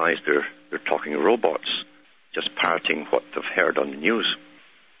 You realize they're talking robots, just parroting what they've heard on the news.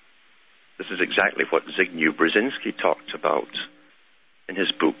 This is exactly what Zbigniew Brzezinski talked about in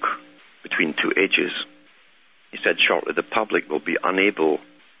his book, Between Two Ages. He said shortly the public will be unable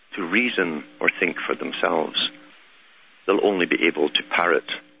to reason or think for themselves. They'll only be able to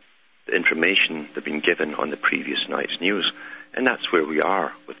parrot the information they've been given on the previous night's news. And that's where we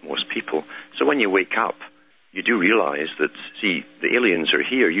are with most people. So when you wake up, you do realize that, see, the aliens are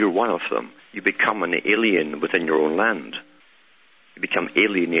here, you're one of them. You become an alien within your own land. You become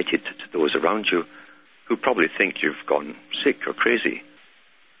alienated to those around you who probably think you've gone sick or crazy.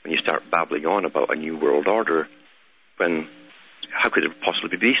 When you start babbling on about a new world order, when, how could it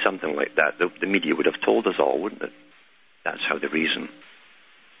possibly be something like that? The media would have told us all, wouldn't it? That's how they reason.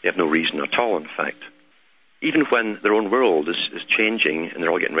 They have no reason at all, in fact. Even when their own world is changing and they're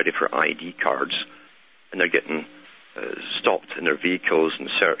all getting ready for ID cards and they're getting stopped in their vehicles and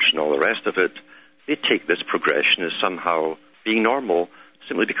searched and all the rest of it, they take this progression as somehow being normal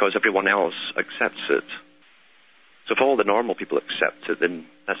simply because everyone else accepts it. So if all the normal people accept it, then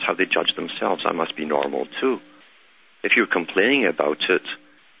that's how they judge themselves. I must be normal too. If you're complaining about it,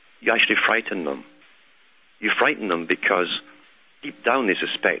 you actually frighten them. You frighten them because deep down they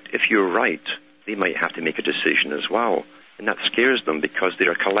suspect if you're right, they might have to make a decision as well. And that scares them because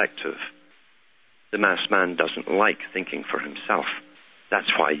they're a collective. The mass man doesn't like thinking for himself.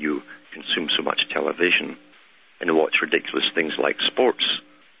 That's why you consume so much television and watch ridiculous things like sports,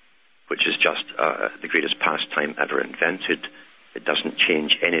 which is just the greatest pastime ever invented. It doesn't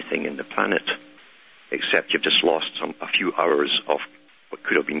change anything in the planet, except you've just lost a few hours of what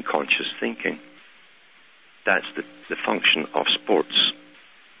could have been conscious thinking. That's the function of sports.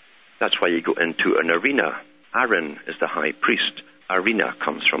 That's why you go into an arena. Aaron is the high priest. Arena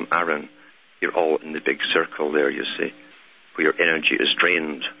comes from Aaron. You're all in the big circle there, you see, where your energy is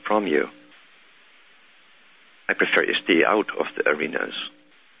drained from you. I prefer to stay out of the arenas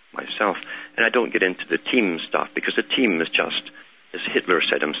myself. And I don't get into the team stuff, because the team is just, as Hitler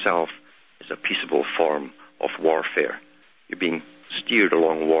said himself, is a peaceable form of warfare. You're being steered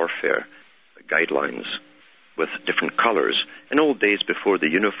along warfare guidelines with different colors. In old days, before the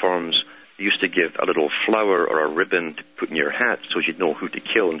uniforms, they used to give a little flower or a ribbon to put in your hat so you'd know who to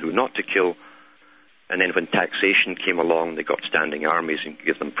kill and who not to kill. And then when taxation came along, they got standing armies and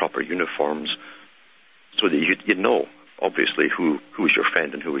gave them proper uniforms so that you'd know, obviously, who was your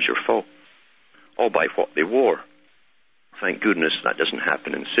friend and who was your foe, all by what they wore. Thank goodness that doesn't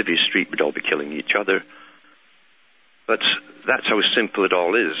happen in Civvy Street. We'd all be killing each other. But that's how simple it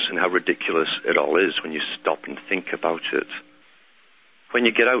all is and how ridiculous it all is when you stop and think about it. When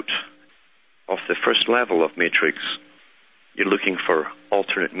you get out of the first level of Matrix, you're looking for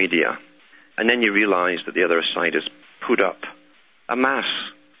alternate media. And then you realize that the other side has put up a mass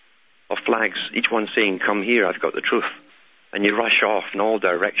of flags, each one saying, come here, I've got the truth. And you rush off in all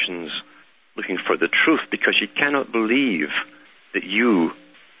directions looking for the truth because you cannot believe that you,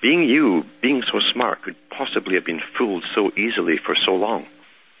 being so smart, could possibly have been fooled so easily for so long.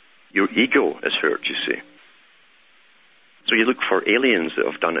 Your ego is hurt, you see. So you look for aliens that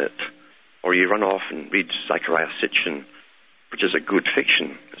have done it, or you run off and read Zecharia Sitchin, which is a good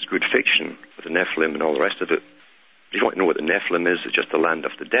fiction. It's good fiction with the Nephilim and all the rest of it. If you want to know what the Nephilim is, it's just the land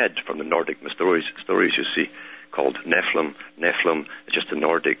of the dead from the Nordic stories you see, called Nephilim. Nephilim is just the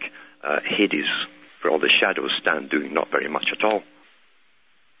Nordic Hades, where all the shadows stand doing not very much at all.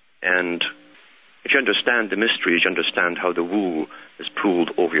 And if you understand the mysteries, you understand how the wool is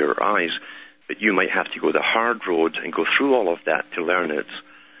pulled over your eyes, but you might have to go the hard road and go through all of that to learn it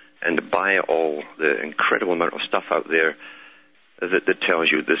and buy all the incredible amount of stuff out there that tells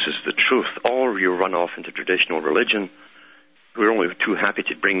you this is the truth. Or you run off into traditional religion, who are only too happy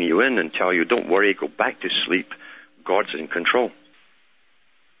to bring you in and tell you, don't worry, go back to sleep, God's in control.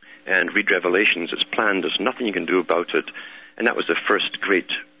 And read Revelations, it's planned, there's nothing you can do about it. And that was the first great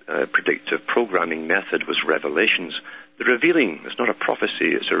predictive programming method, was Revelations. The revealing, it's not a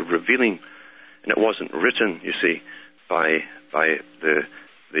prophecy, it's a revealing. And it wasn't written, you see, by the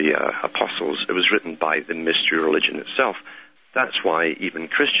apostles. It was written by the mystery religion itself. That's why even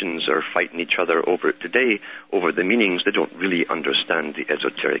Christians are fighting each other over it today, over the meanings. They don't really understand the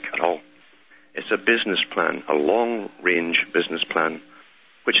esoteric at all. It's a business plan, a long-range business plan,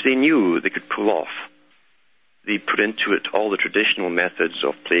 which they knew they could pull off. They put into it all the traditional methods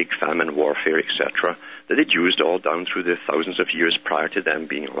of plague, famine, warfare, etc., that they'd used all down through the thousands of years prior to them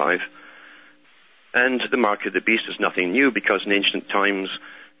being alive. And the mark of the beast is nothing new, because in ancient times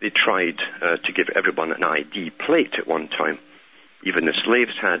they tried to give everyone an ID plate at one time. Even the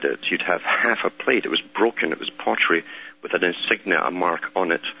slaves had it. You'd have half a plate. It was broken. It was pottery with an insignia, a mark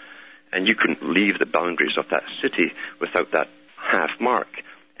on it. And you couldn't leave the boundaries of that city without that half mark.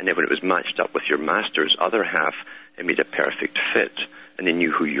 And then when it was matched up with your master's other half, it made a perfect fit, and they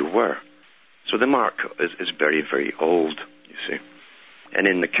knew who you were. So the mark is very, very old, you see. And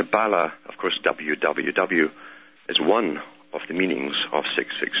in the Kabbalah, of course, WWW is one of the meanings of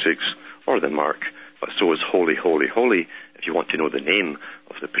 666, or the mark, but so is holy, holy, holy, if you want to know the name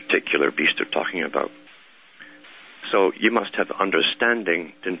of the particular beast they're talking about. So you must have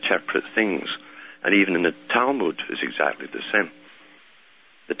understanding to interpret things. And even in the Talmud is exactly the same.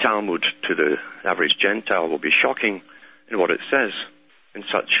 The Talmud to the average Gentile will be shocking in what it says in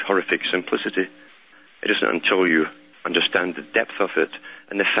such horrific simplicity. It isn't until you understand the depth of it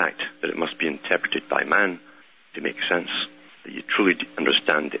and the fact that it must be interpreted by man to make sense that you truly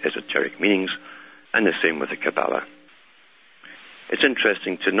understand the esoteric meanings, and the same with the Kabbalah. It's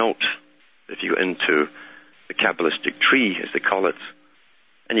interesting to note, if you go into the Kabbalistic tree, as they call it,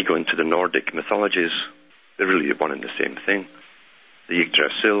 and you go into the Nordic mythologies, they're really one and the same thing. The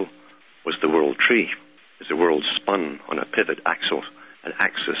Yggdrasil was the world tree. As the world spun on a pivot axis,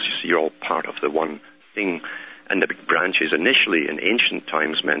 you see, you're all part of the one thing. And the big branches initially in ancient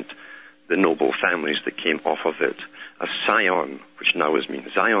times meant the noble families that came off of it. A scion, which now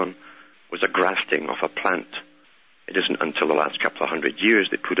means Zion, was a grafting of a plant. It isn't until the last couple of 100 years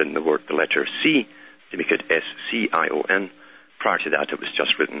they put in the letter C to make it S-C-I-O-N. Prior to that, it was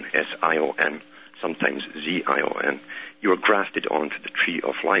just written S-I-O-N, sometimes Z-I-O-N. You were grafted onto the tree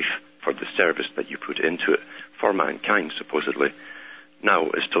of life for the service that you put into it for mankind, supposedly. Now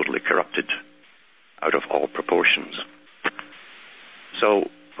is totally corrupted out of all proportions. So,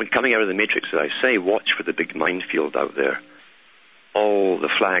 when coming out of the Matrix, as I say, watch for the big minefield out there. All the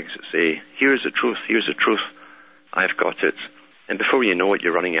flags that say, here's the truth, I've got it. And before you know it,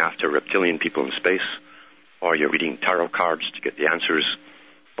 you're running after reptilian people in space, or you're reading tarot cards to get the answers,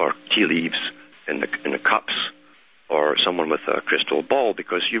 or tea leaves in the cups, or someone with a crystal ball,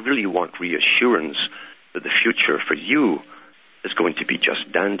 because you really want reassurance that the future for you is going to be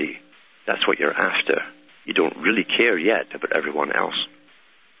just dandy. That's what you're after. You don't really care yet about everyone else.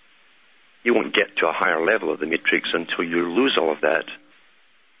 You won't get to a higher level of the Matrix until you lose all of that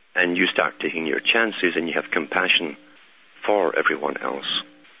and you start taking your chances and you have compassion for everyone else.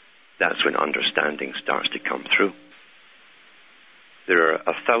 that's when understanding starts to come through. There are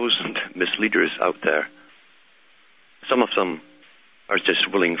 1,000 misleaders out there. Some of them are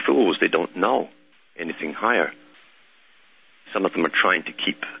just willing fools. They don't know anything higher. Some of them are trying to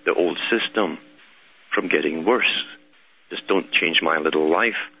keep the old system from getting worse. Just don't change my little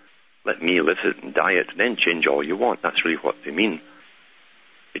life. Let me live it and die it, and then change all you want. That's really what they mean.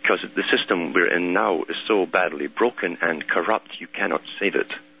 Because the system we're in now is so badly broken and corrupt, you cannot save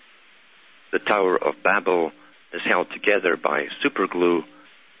it. The Tower of Babel is held together by superglue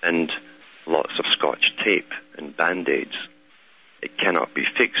and lots of Scotch tape and Band-Aids. It cannot be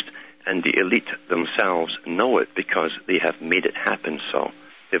fixed, and the elite themselves know it because they have made it happen so.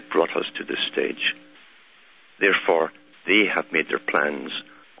 They've brought us to this stage. Therefore, they have made their plans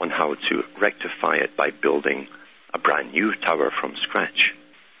on how to rectify it by building a brand new tower from scratch.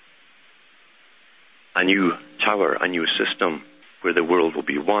 A new tower, a new system where the world will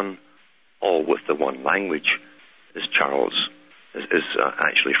be one, all with the one language, as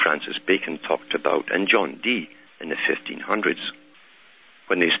actually Francis Bacon talked about, and John Dee in the 1500s,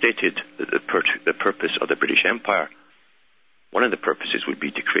 when they stated that the purpose of the British Empire, one of the purposes would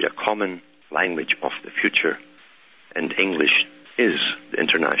be to create a common language of the future, and English is the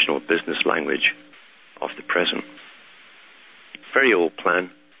international business language of the present. Very old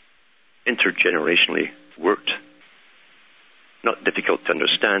plan, intergenerationally worked. Not difficult to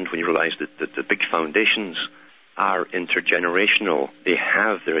understand when you realize that the big foundations are intergenerational. They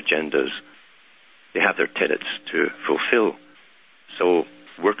have their agendas. They have their tenets to fulfill. So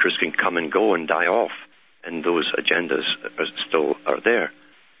workers can come and go and die off, and those agendas still are there.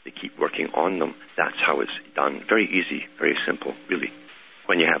 They keep working on them. That's how it's done. Very easy, very simple, really.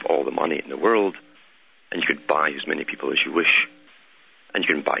 When you have all the money in the world, and you could buy as many people as you wish, and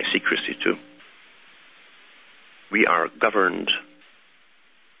you can buy secrecy too. We are governed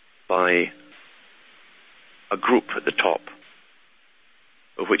by a group at the top,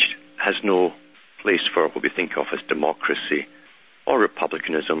 which has no place for what we think of as democracy or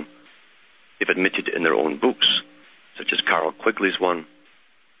republicanism. They've admitted in their own books, such as Carroll Quigley's one,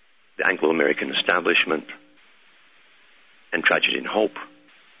 The Anglo-American Establishment, and Tragedy and Hope,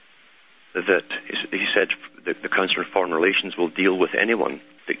 that he said the Council on Foreign Relations will deal with anyone,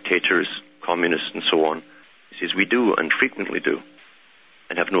 dictators, communists, and so on. He says we do, and frequently do,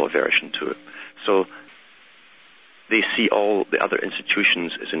 and have no aversion to it. So they see all the other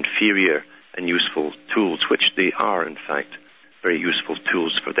institutions as inferior and useful tools, which they are, in fact, very useful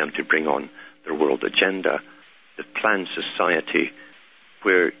tools for them to bring on their world agenda, the planned society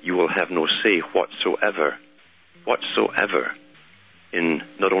where you will have no say whatsoever in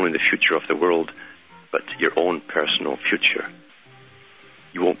not only the future of the world, but your own personal future.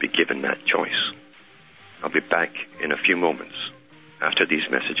 You won't be given that choice. I'll be back in a few moments after these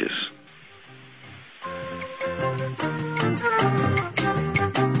messages.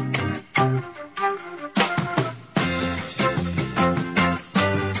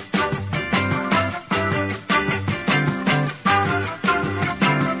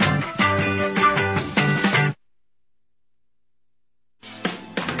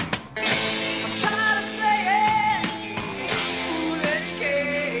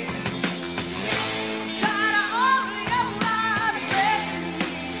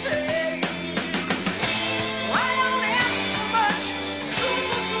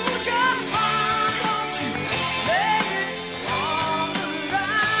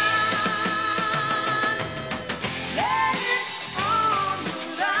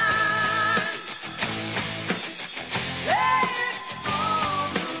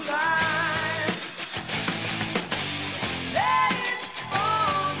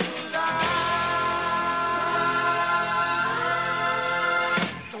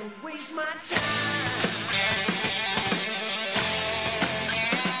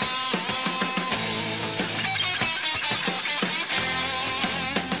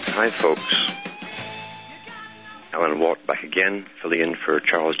 Hi, folks. Alan Watt back again, filling in for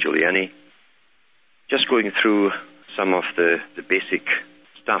Charles Giuliani. Just going through some of the basic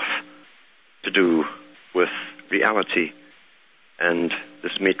stuff to do with reality and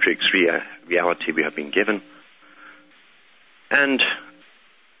this matrix reality we have been given, and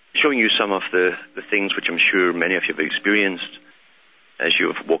showing you some of the things which I'm sure many of you have experienced as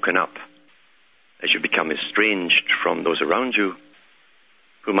you have woken up, as you become estranged from those around you,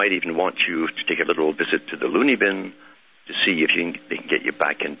 who might even want you to take a little visit to the loony bin to see if they can get you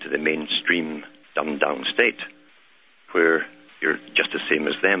back into the mainstream dumbed-down state, where you're just the same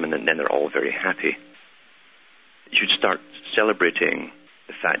as them, and then they're all very happy. You should start celebrating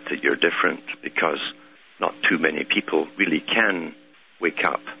the fact that you're different, because not too many people really can wake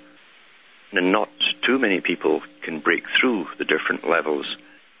up And not too many people can break through the different levels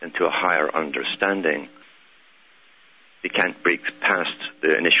into a higher understanding. They can't break past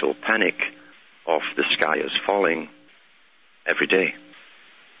the initial panic of the sky is falling every day.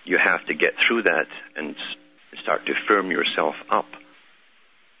 You have to get through that and start to firm yourself up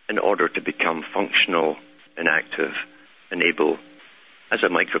in order to become functional and active and able, as a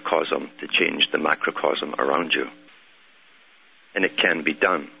microcosm, to change the macrocosm around you. And it can be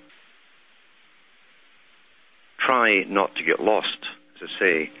done. Try not to get lost, as I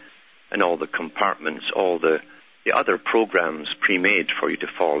say, in all the compartments, all the other programs pre-made for you to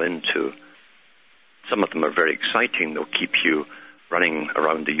fall into. Some of them are very exciting. They'll keep you running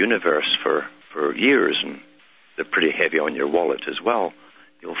around the universe for years, and they're pretty heavy on your wallet as well,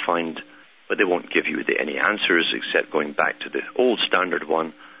 you'll find. But they won't give you any answers except going back to the old standard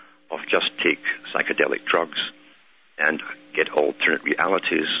one of just take psychedelic drugs and get alternate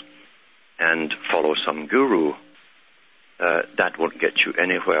realities and follow some guru. That won't get you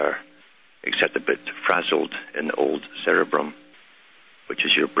anywhere except a bit frazzled in the old cerebrum, which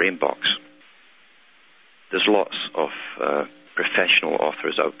is your brain box. There's lots of professional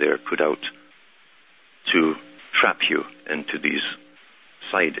authors out there put out to trap you into these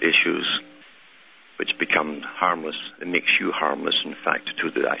side issues, which become harmless. It makes you harmless, in fact, to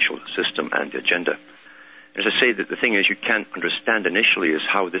the actual system and the agenda. As I say, that the thing is you can't understand initially is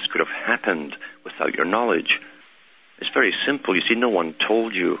how this could have happened without your knowledge. It's very simple. You see, no one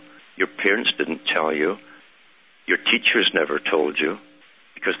told you. Your parents didn't tell you. Your teachers never told you,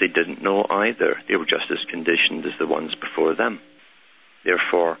 because they didn't know either. They were just as conditioned as the ones before them.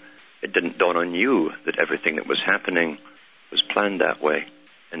 Therefore, it didn't dawn on you that everything that was happening was planned that way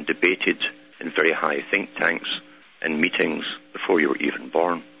and debated in very high think tanks and meetings before you were even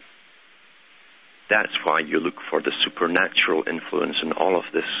born. That's why you look for the supernatural influence in all of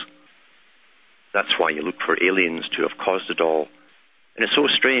this. That's why you look for aliens to have caused it all. And it's so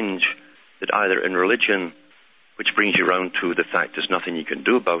strange that either in religion, which brings you around to the fact there's nothing you can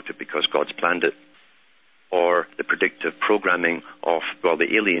do about it because God's planned it, or the predictive programming of, well,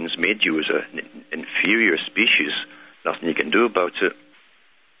 the aliens made you as an inferior species, nothing you can do about it.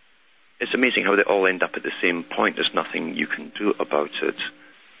 It's amazing how they all end up at the same point. There's nothing you can do about it.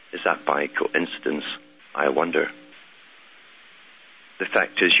 Is that by coincidence? I wonder. The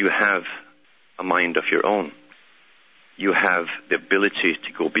fact is you have a mind of your own. You have the ability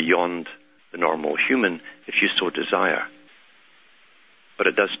to go beyond the normal human if you so desire. But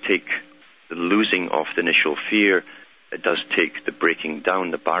it does take the losing of the initial fear. It does take the breaking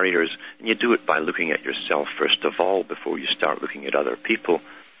down the barriers. And you do it by looking at yourself first of all before you start looking at other people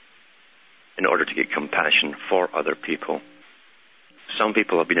in order to get compassion for other people. Some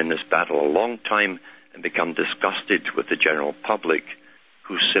people have been in this battle a long time and become disgusted with the general public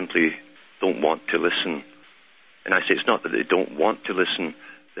who simply don't want to listen. And I say it's not that they don't want to listen.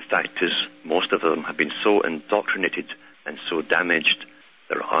 The fact is most of them have been so indoctrinated and so damaged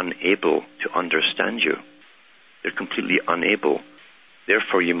they're unable to understand you. They're completely unable.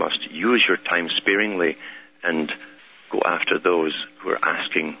 Therefore you must use your time sparingly and go after those who are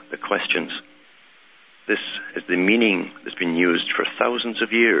asking the questions. This is the meaning that's been used for thousands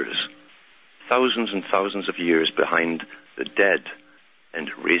of years behind the dead and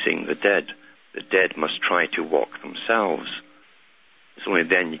raising the dead. The dead must try to walk themselves. It's only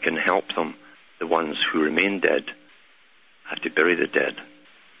then you can help them. The ones who remain dead have to bury the dead.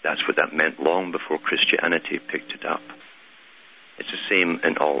 That's what that meant long before Christianity picked it up. It's the same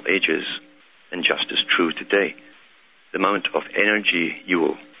in all ages and just as true today. The amount of energy you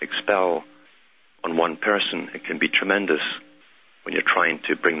will expel on one person, it can be tremendous when you're trying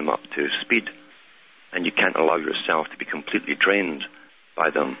to bring them up to speed. And you can't allow yourself to be completely drained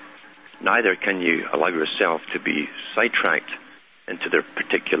by them. Neither can you allow yourself to be sidetracked into their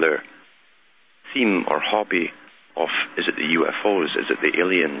particular theme or hobby of, is it the UFOs, is it the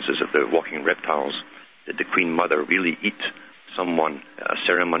aliens, is it the walking reptiles? Did the Queen Mother really eat someone at a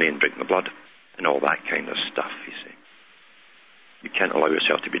ceremony and drink the blood? And all that kind of stuff, you see. You can't allow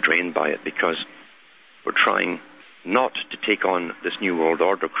yourself to be drained by it because we're trying not to take on this New World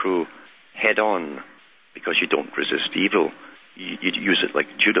Order crew head on because you don't resist evil. You use it like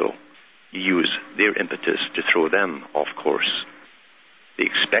judo. You use their impetus to throw them off course. They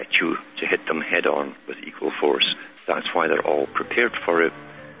expect you to hit them head on with equal force. That's why they're all prepared for it.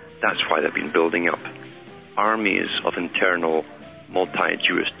 That's why they've been building up armies of internal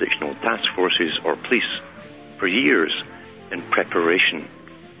multi-jurisdictional task forces or police for years in preparation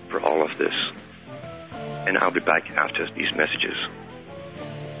for all of this. And I'll be back after these messages.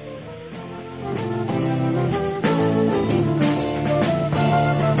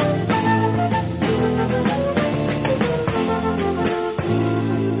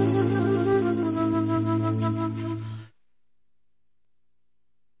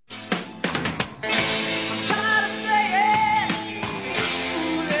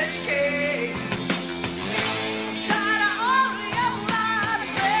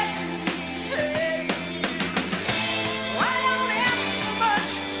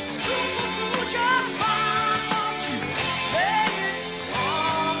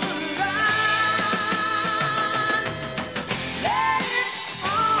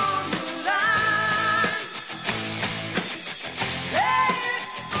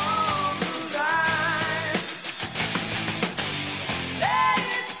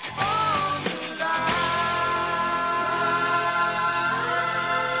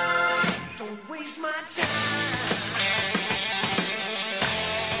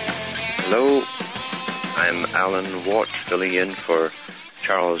 I'm Alan Watt, filling in for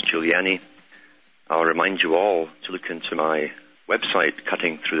Charles Giuliani. I'll remind you all to look into my website,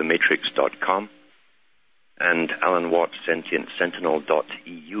 cuttingthroughthematrix.com, and Alan Watt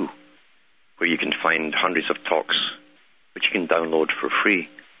SentientSentinel.eu, where you can find hundreds of talks which you can download for free,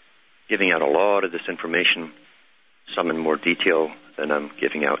 giving out a lot of this information, some in more detail than I'm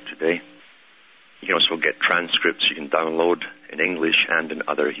giving out today. You can also get transcripts you can download in English and in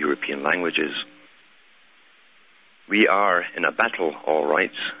other European languages. We are in a battle, all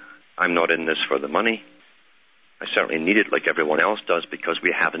right. I'm not in this for the money. I certainly need it like everyone else does because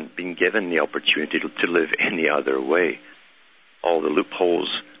we haven't been given the opportunity to live any other way. All the loopholes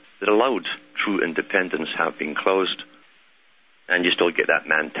that allowed true independence have been closed, and you still get that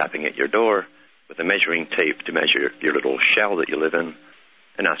man tapping at your door with a measuring tape to measure your little shell that you live in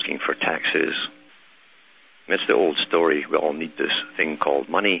and asking for taxes. It's the old story. We all need this thing called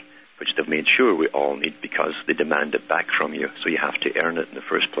money, which they've made sure we all need because they demand it back from you, so you have to earn it in the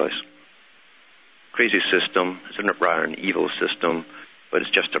first place. Crazy system. It's an evil system, but it's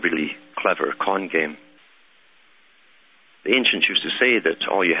just a really clever con game. The ancients used to say that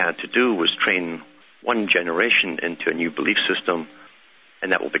all you had to do was train one generation into a new belief system,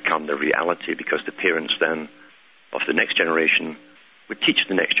 and that will become the reality because the parents then of the next generation would teach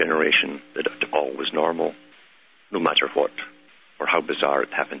the next generation that all was normal, no matter what or how bizarre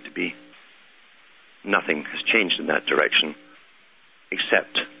it happened to be. Nothing has changed in that direction,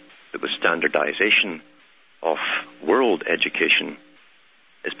 except that with standardization of world education,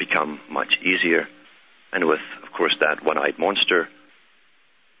 it's become much easier. And with, of course, that one-eyed monster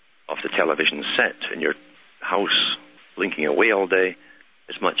of the television set in your house blinking away all day,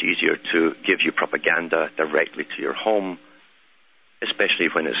 it's much easier to give you propaganda directly to your home, especially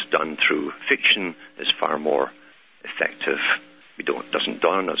when it's done through fiction. It's far more effective. It doesn't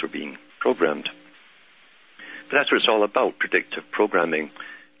dawn as we're being programmed. But that's what it's all about, predictive programming.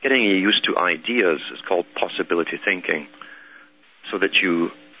 Getting you used to ideas is called possibility thinking, so that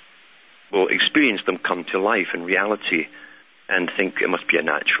you will experience them come to life in reality and think it must be a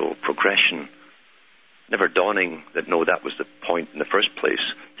natural progression. Never dawning that, no, that was the point in the first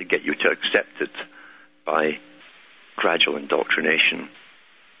place, to get you to accept it by gradual indoctrination.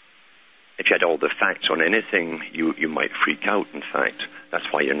 If you had all the facts on anything, you might freak out, in fact. That's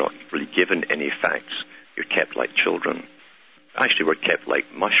why you're not really given any facts. You're kept like children. Actually, we're kept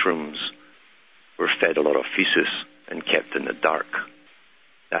like mushrooms. We're fed a lot of feces and kept in the dark.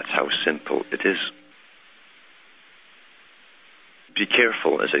 That's how simple it is. Be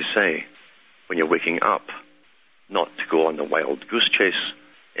careful, as I say, when you're waking up, not to go on the wild goose chase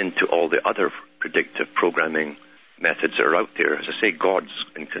into all the other predictive programming methods that are out there. As I say, God's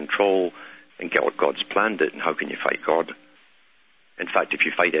in control, and God's planned it, and how can you fight God? In fact, if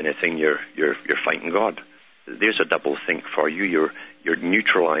you fight anything, you're fighting God. There's a double think for you. You're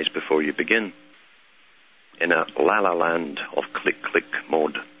neutralized before you begin, in a la-la land of click-click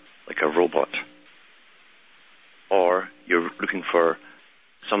mode, like a robot. Or you're looking for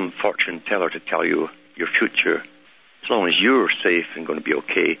some fortune teller to tell you your future. As long as you're safe and going to be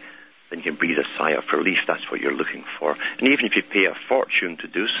okay, then you can breathe a sigh of relief. That's what you're looking for. And even if you pay a fortune to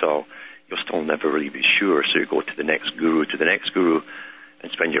do so, you'll still never really be sure. So you go to the next guru,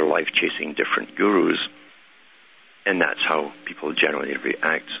 and spend your life chasing different gurus. And that's how people generally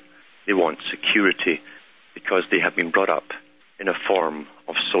react. They want security because they have been brought up in a form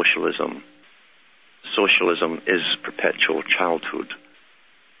of socialism. Socialism is perpetual childhood.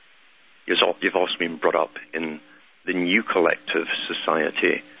 You've also been brought up in the new collective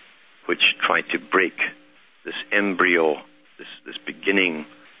society, which tried to break this embryo, this beginning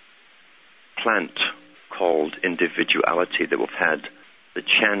plant called individuality that we've had the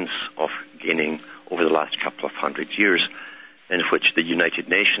chance of gaining over the last couple of 100 years, in which the United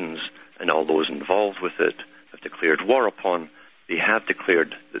Nations and all those involved with it have declared war upon. They have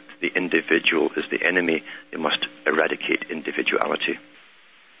declared that the individual is the enemy. They must eradicate individuality.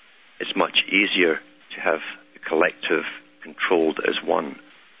 It's much easier to have the collective controlled as one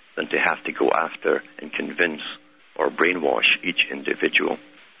than to have to go after and convince or brainwash each individual.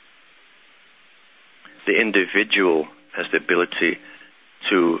 The individual has the ability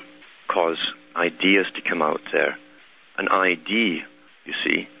to cause ideas to come out there. An idea, you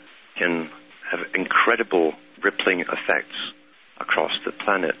see, can have incredible rippling effects across the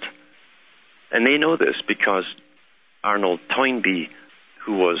planet. And they know this because Arnold Toynbee,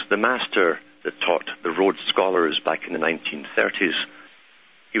 who was the master that taught the Rhodes Scholars back in the 1930s,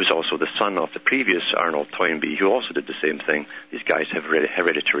 he was also the son of the previous Arnold Toynbee, who also did the same thing. These guys have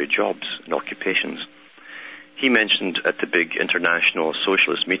hereditary jobs and occupations. He mentioned at the big international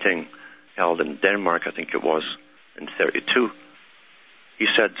socialist meeting held in Denmark, I think it was, in 1932. He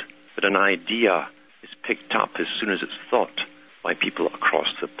said that an idea is picked up as soon as it's thought by people across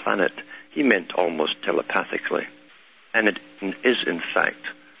the planet. He meant almost telepathically. And it is, in fact,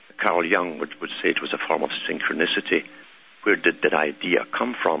 Carl Jung would say it was a form of synchronicity. Where did that idea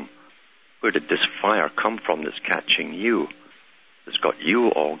come from? Where did this fire come from that's catching you, that's got you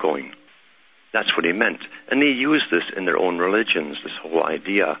all going? That's what he meant. And they use this in their own religions, this whole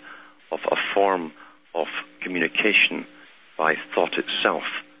idea of a form of communication by thought itself.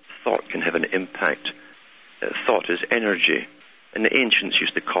 Thought can have an impact. Thought is energy. And the ancients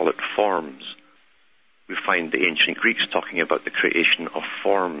used to call it forms. We find the ancient Greeks talking about the creation of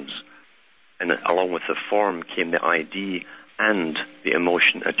forms. And along with the form came the idea and the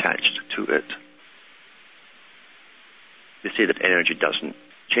emotion attached to it. They say that energy doesn't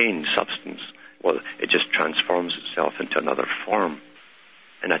change substance. Well, it just transforms itself into another form.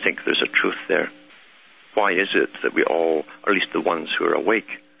 And I think there's a truth there. Why is it that we all, or at least the ones who are awake,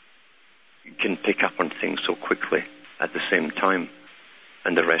 can pick up on things so quickly at the same time,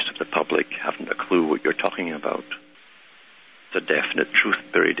 and the rest of the public haven't a clue what you're talking about? It's a definite truth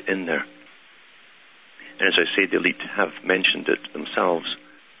buried in there. And as I say, the elite have mentioned it themselves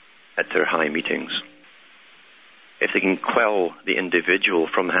at their high meetings. If they can quell the individual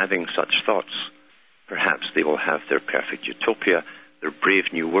from having such thoughts, perhaps they will have their perfect utopia, their brave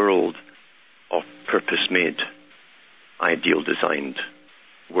new world of purpose-made, ideal-designed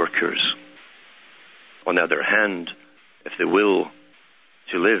workers. On the other hand, if they will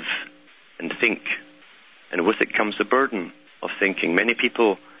to live and think, and with it comes the burden of thinking. Many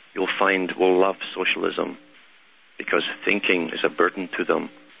people, you'll find, will love socialism because thinking is a burden to them.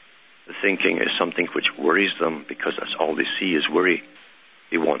 The thinking is something which worries them because that's all they see is worry.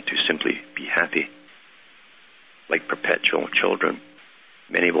 They want to simply be happy. Like perpetual children,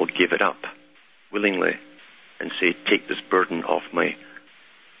 many will give it up willingly and say, take this burden off me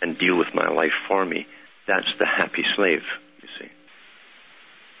and deal with my life for me. That's the happy slave, you see.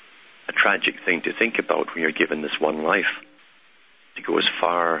 A tragic thing to think about when you're given this one life, to go as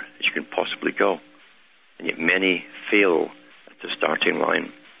far as you can possibly go. And yet many fail at the starting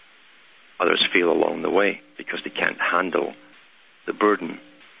line. Others fail along the way because they can't handle the burden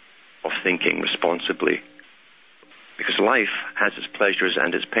of thinking responsibly. Because life has its pleasures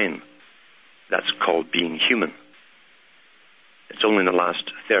and its pain. That's called being human. It's only in the last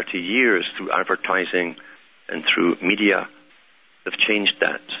 30 years through advertising and through media they've changed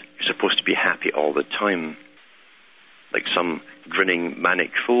that. You're supposed to be happy all the time, like some grinning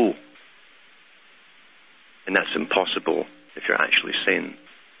manic fool. And that's impossible if you're actually sane.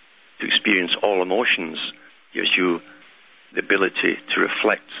 To experience all emotions gives you the ability to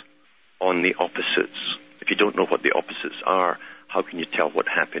reflect on the opposites. If you don't know what the opposites are, how can you tell what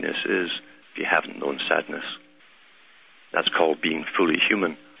happiness is if you haven't known sadness? That's called being fully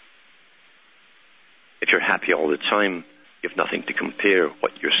human. If you're happy all the time, you have nothing to compare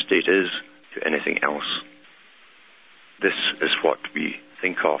what your state is to anything else. This is what we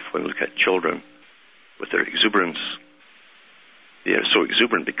think of when we look at children with their exuberance. They are so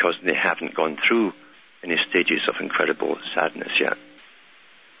exuberant because they haven't gone through any stages of incredible sadness yet.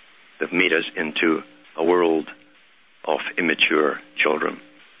 They've made us into a world of immature children.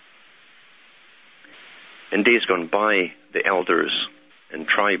 In days gone by, the elders and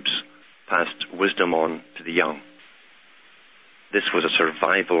tribes passed wisdom on to the young. This was a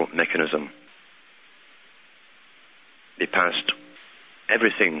survival mechanism. They passed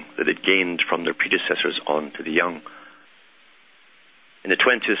everything that they'd gained from their predecessors on to the young. In the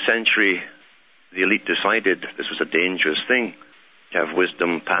 20th century, the elite decided this was a dangerous thing to have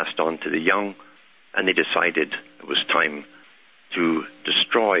wisdom passed on to the young, and they decided it was time to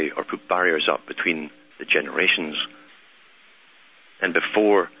destroy or put barriers up between the generations. And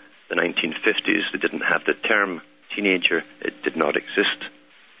before the 1950s, they didn't have the term teenager. It did not exist.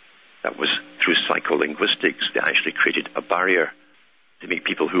 That was through psycholinguistics. They actually created a barrier to make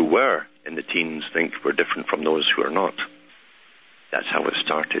people who were in the teens think we're different from those who are not. That's how it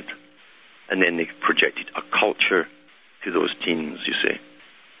started. And then they projected a culture to those teens, you see.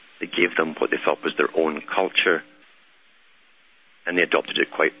 They gave them what they thought was their own culture, and they adopted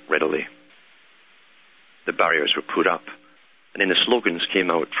it quite readily. The barriers were put up, and then the slogans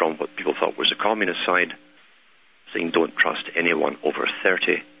came out from what people thought was the communist side, saying don't trust anyone over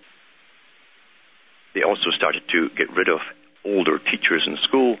 30. They also started to get rid of older teachers in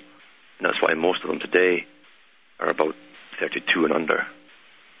school, and that's why most of them today are about 32 and under.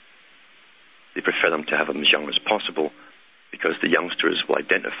 They prefer them to have them as young as possible because the youngsters will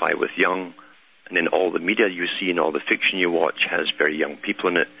identify with young, and then all the media you see and all the fiction you watch has very young people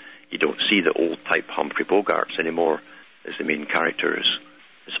in it. You don't see the old-type Humphrey Bogarts anymore as the main characters.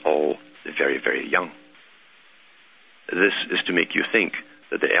 It's all the very, very young. This is to make you think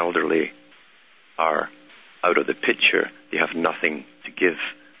that the elderly are out of the picture. They have nothing to give.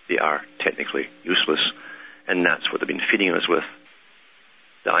 They are technically useless. And that's what they've been feeding us with.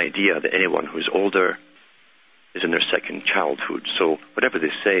 The idea that anyone who's older is in their second childhood. So whatever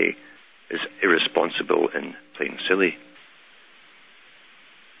they say is irresponsible and plain silly.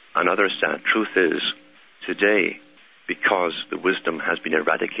 Another sad truth is, today, because the wisdom has been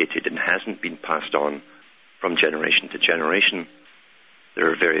eradicated and hasn't been passed on from generation to generation,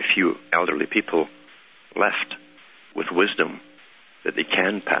 there are very few elderly people left with wisdom that they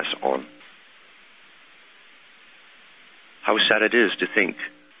can pass on. How sad it is to think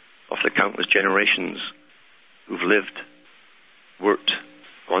of the countless generations who've lived, worked,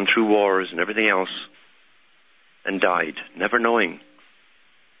 gone through wars and everything else, and died, never knowing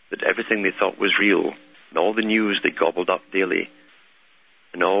that everything they thought was real, and all the news they gobbled up daily,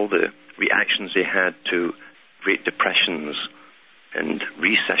 and all the reactions they had to Great Depressions and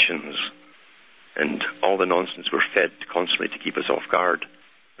recessions, and all the nonsense we're fed constantly to keep us off guard,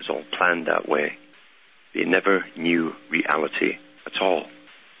 was all planned that way. They never knew reality at all.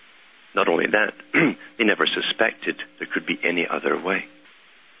 Not only that, they never suspected there could be any other way,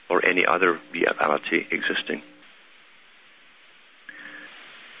 or any other reality existing.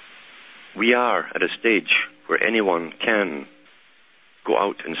 We are at a stage where anyone can go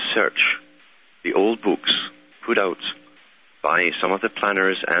out and search the old books put out by some of the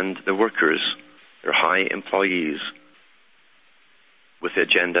planners and the workers, their high employees, with the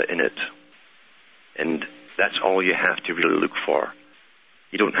agenda in it. And that's all you have to really look for.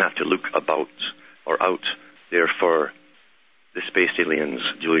 You don't have to look about or out there for the space aliens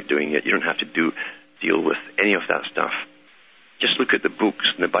doing it. You don't have to deal with any of that stuff. Just look at the books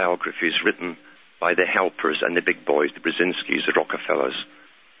and the biographies written by the helpers and the big boys, the Brzezinskis, the Rockefellers,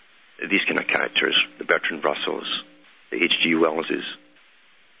 these kind of characters, the Bertrand Russells, the H.G. Welleses.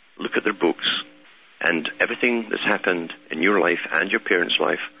 Look at their books, and everything that's happened in your life and your parents'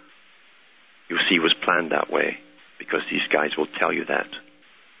 life, you'll see was planned that way, because these guys will tell you that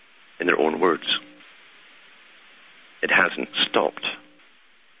in their own words. It hasn't stopped.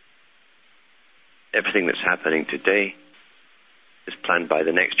 Everything that's happening today is planned by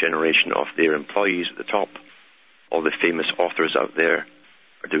the next generation of their employees at the top. All the famous authors out there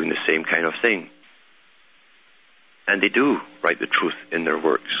are doing the same kind of thing. And they do write the truth in their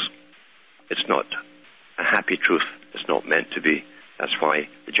works. It's not a happy truth. It's not meant to be. That's why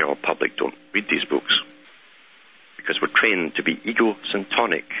the general public don't read these books. Because we're trained to be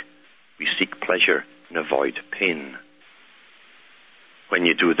egocentric. We seek pleasure and avoid pain. When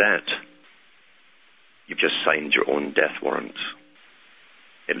you do that, you've just signed your own death warrant.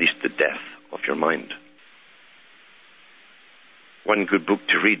 At least the death of your mind. One good book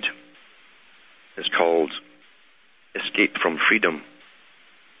to read is called Escape from Freedom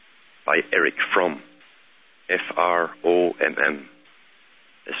by Erich Fromm. F-R-O-M-M.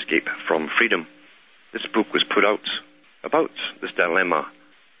 Escape from Freedom. This book was put out about this dilemma,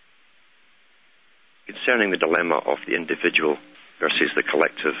 concerning the dilemma of the individual versus the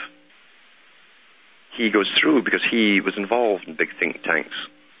collective. He goes through, because he was involved in big think tanks,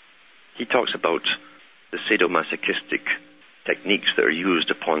 he talks about the sadomasochistic techniques that are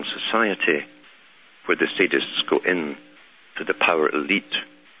used upon society, where the sadists go in to the power elite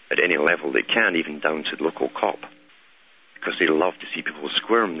at any level they can, even down to the local cop, because they love to see people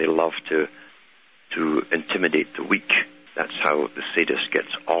squirm. They love to intimidate the weak. That's how the sadist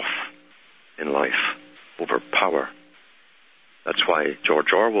gets off in life, over power. That's why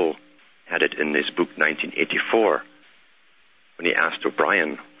George Orwell had it in his book 1984, when he asked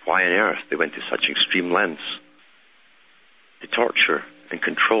O'Brien why on earth they went to such extreme lengths to torture and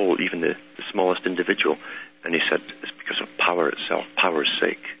control even the smallest individual. And he said, it's because of power itself, power's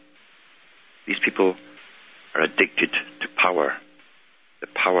sake. These people are addicted to power, the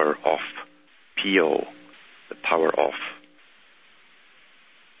power of PO, the power of.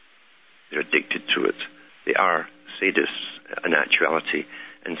 They're addicted to it. They are sadists in actuality,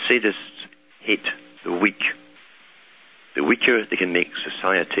 and sadists hate the weak. The weaker they can make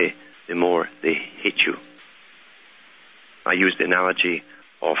society, the more they hate you. I use the analogy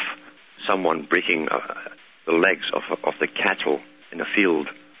of someone breaking the legs of the cattle in a field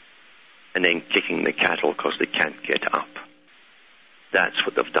and then kicking the cattle because they can't get up. That's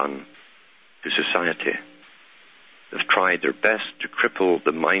what they've done to society. They've tried their best to cripple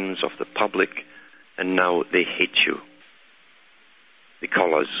the minds of the public, and now they hate you. They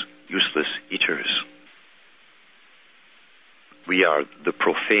call us useless eaters. we are the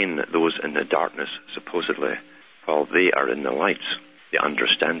profane, those in the darkness, supposedly, while they are in the light, the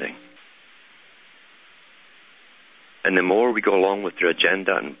understanding. And the more we go along with their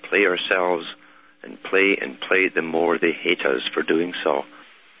agenda and play ourselves and play, the more they hate us for doing so,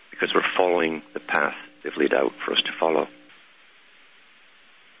 because we're following the path they've laid out for us to follow.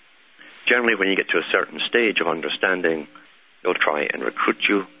 Generally, when you get to a certain stage of understanding, they'll try and recruit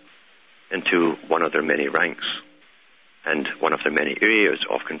you into one of their many ranks and one of their many areas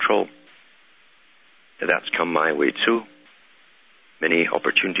of control. And that's come my way too. Many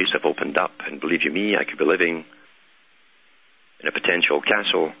opportunities have opened up, and believe you me, I could be living in a potential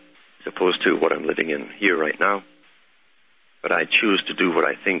castle as opposed to what I'm living in here right now. But I choose to do what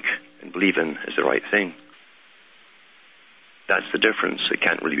I think and believe in is the right thing. That's the difference. It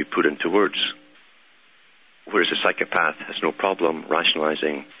can't really be put into words. Whereas a psychopath has no problem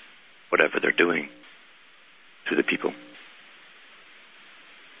rationalizing whatever they're doing to the people.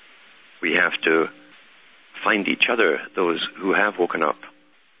 We have to find each other, those who have woken up,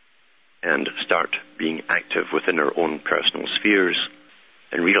 and start being active within our own personal spheres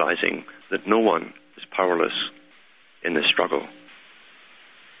and realizing that no one is powerless in this struggle.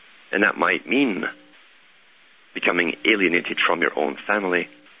 And that might mean becoming alienated from your own family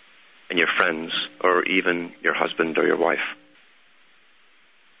and your friends, or even your husband or your wife.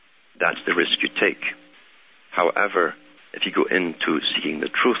 That's the risk you take. However, if you go into seeking the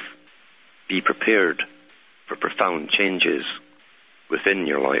truth, be prepared for profound changes within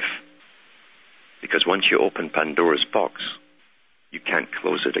your life. Because once you open Pandora's box, you can't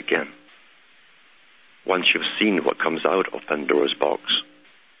close it again. Once you've seen what comes out of Pandora's box,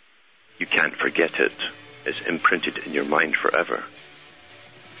 you can't forget it. It's imprinted in your mind forever.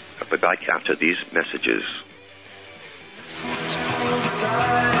 I'll be back after these messages.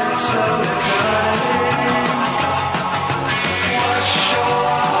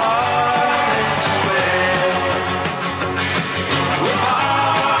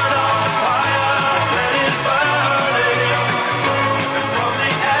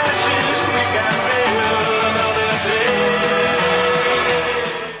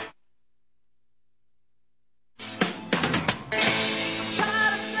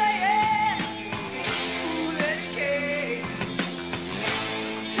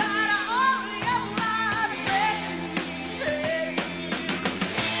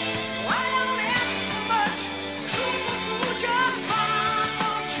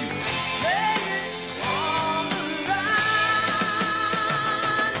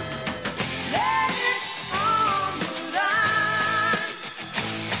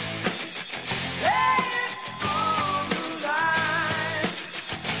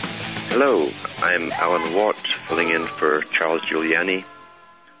 Hello, I'm Alan Watt, filling in for Charles Giuliani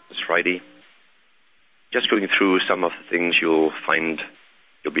this Friday. Just going through some of the things you'll find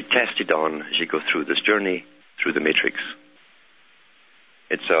you'll be tested on as you go through this journey through the Matrix.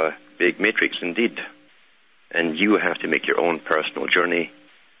 It's a big matrix indeed, and you have to make your own personal journey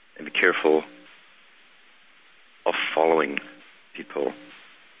and be careful of following people.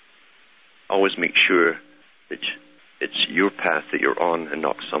 Always make sure that it's your path that you're on and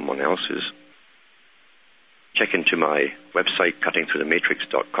not someone else's. Check into my website,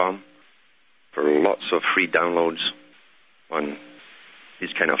 cuttingthroughthematrix.com, for lots of free downloads on these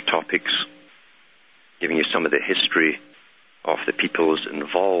kind of topics, giving you some of the history of the peoples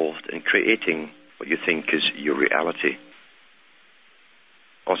involved in creating what you think is your reality.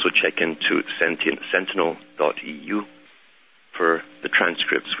 Also check into sentientsentinel.eu for the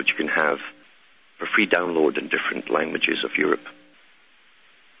transcripts, which you can have for free download in different languages of Europe.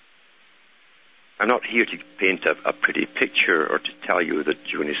 I'm not here to paint a pretty picture or to tell you that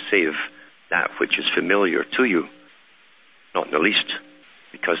you're going to save that which is familiar to you. Not in the least,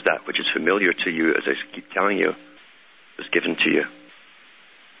 because that which is familiar to you, as I keep telling you, is given to you.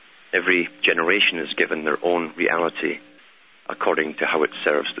 Every generation is given their own reality according to how it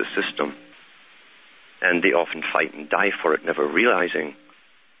serves the system. And they often fight and die for it, never realizing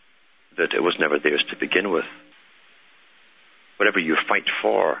that it was never theirs to begin with. Whatever you fight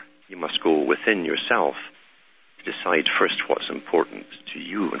for, you must go within yourself to decide first what's important to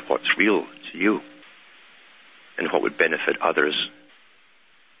you and what's real to you and what would benefit others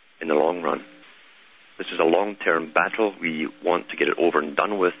in the long run. This is a long-term battle. We want to get it over and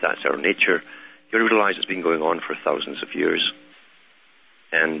done with. That's our nature. You realize it's been going on for thousands of years,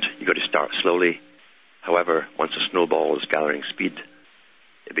 and you've got to start slowly. However, once a snowball is gathering speed,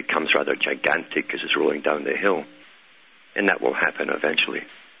 it becomes rather gigantic as it's rolling down the hill, and that will happen eventually.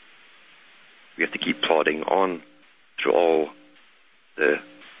 We have to keep plodding on through all the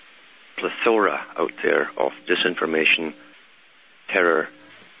plethora out there of disinformation terror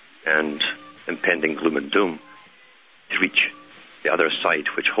and impending gloom and doom, to reach the other side,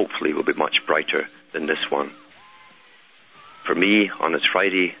 which hopefully will be much brighter than this one. For me, on this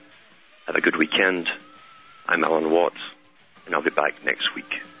Friday, have a good weekend. I'm Alan Watts, and I'll be back next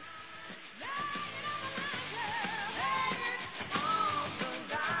week.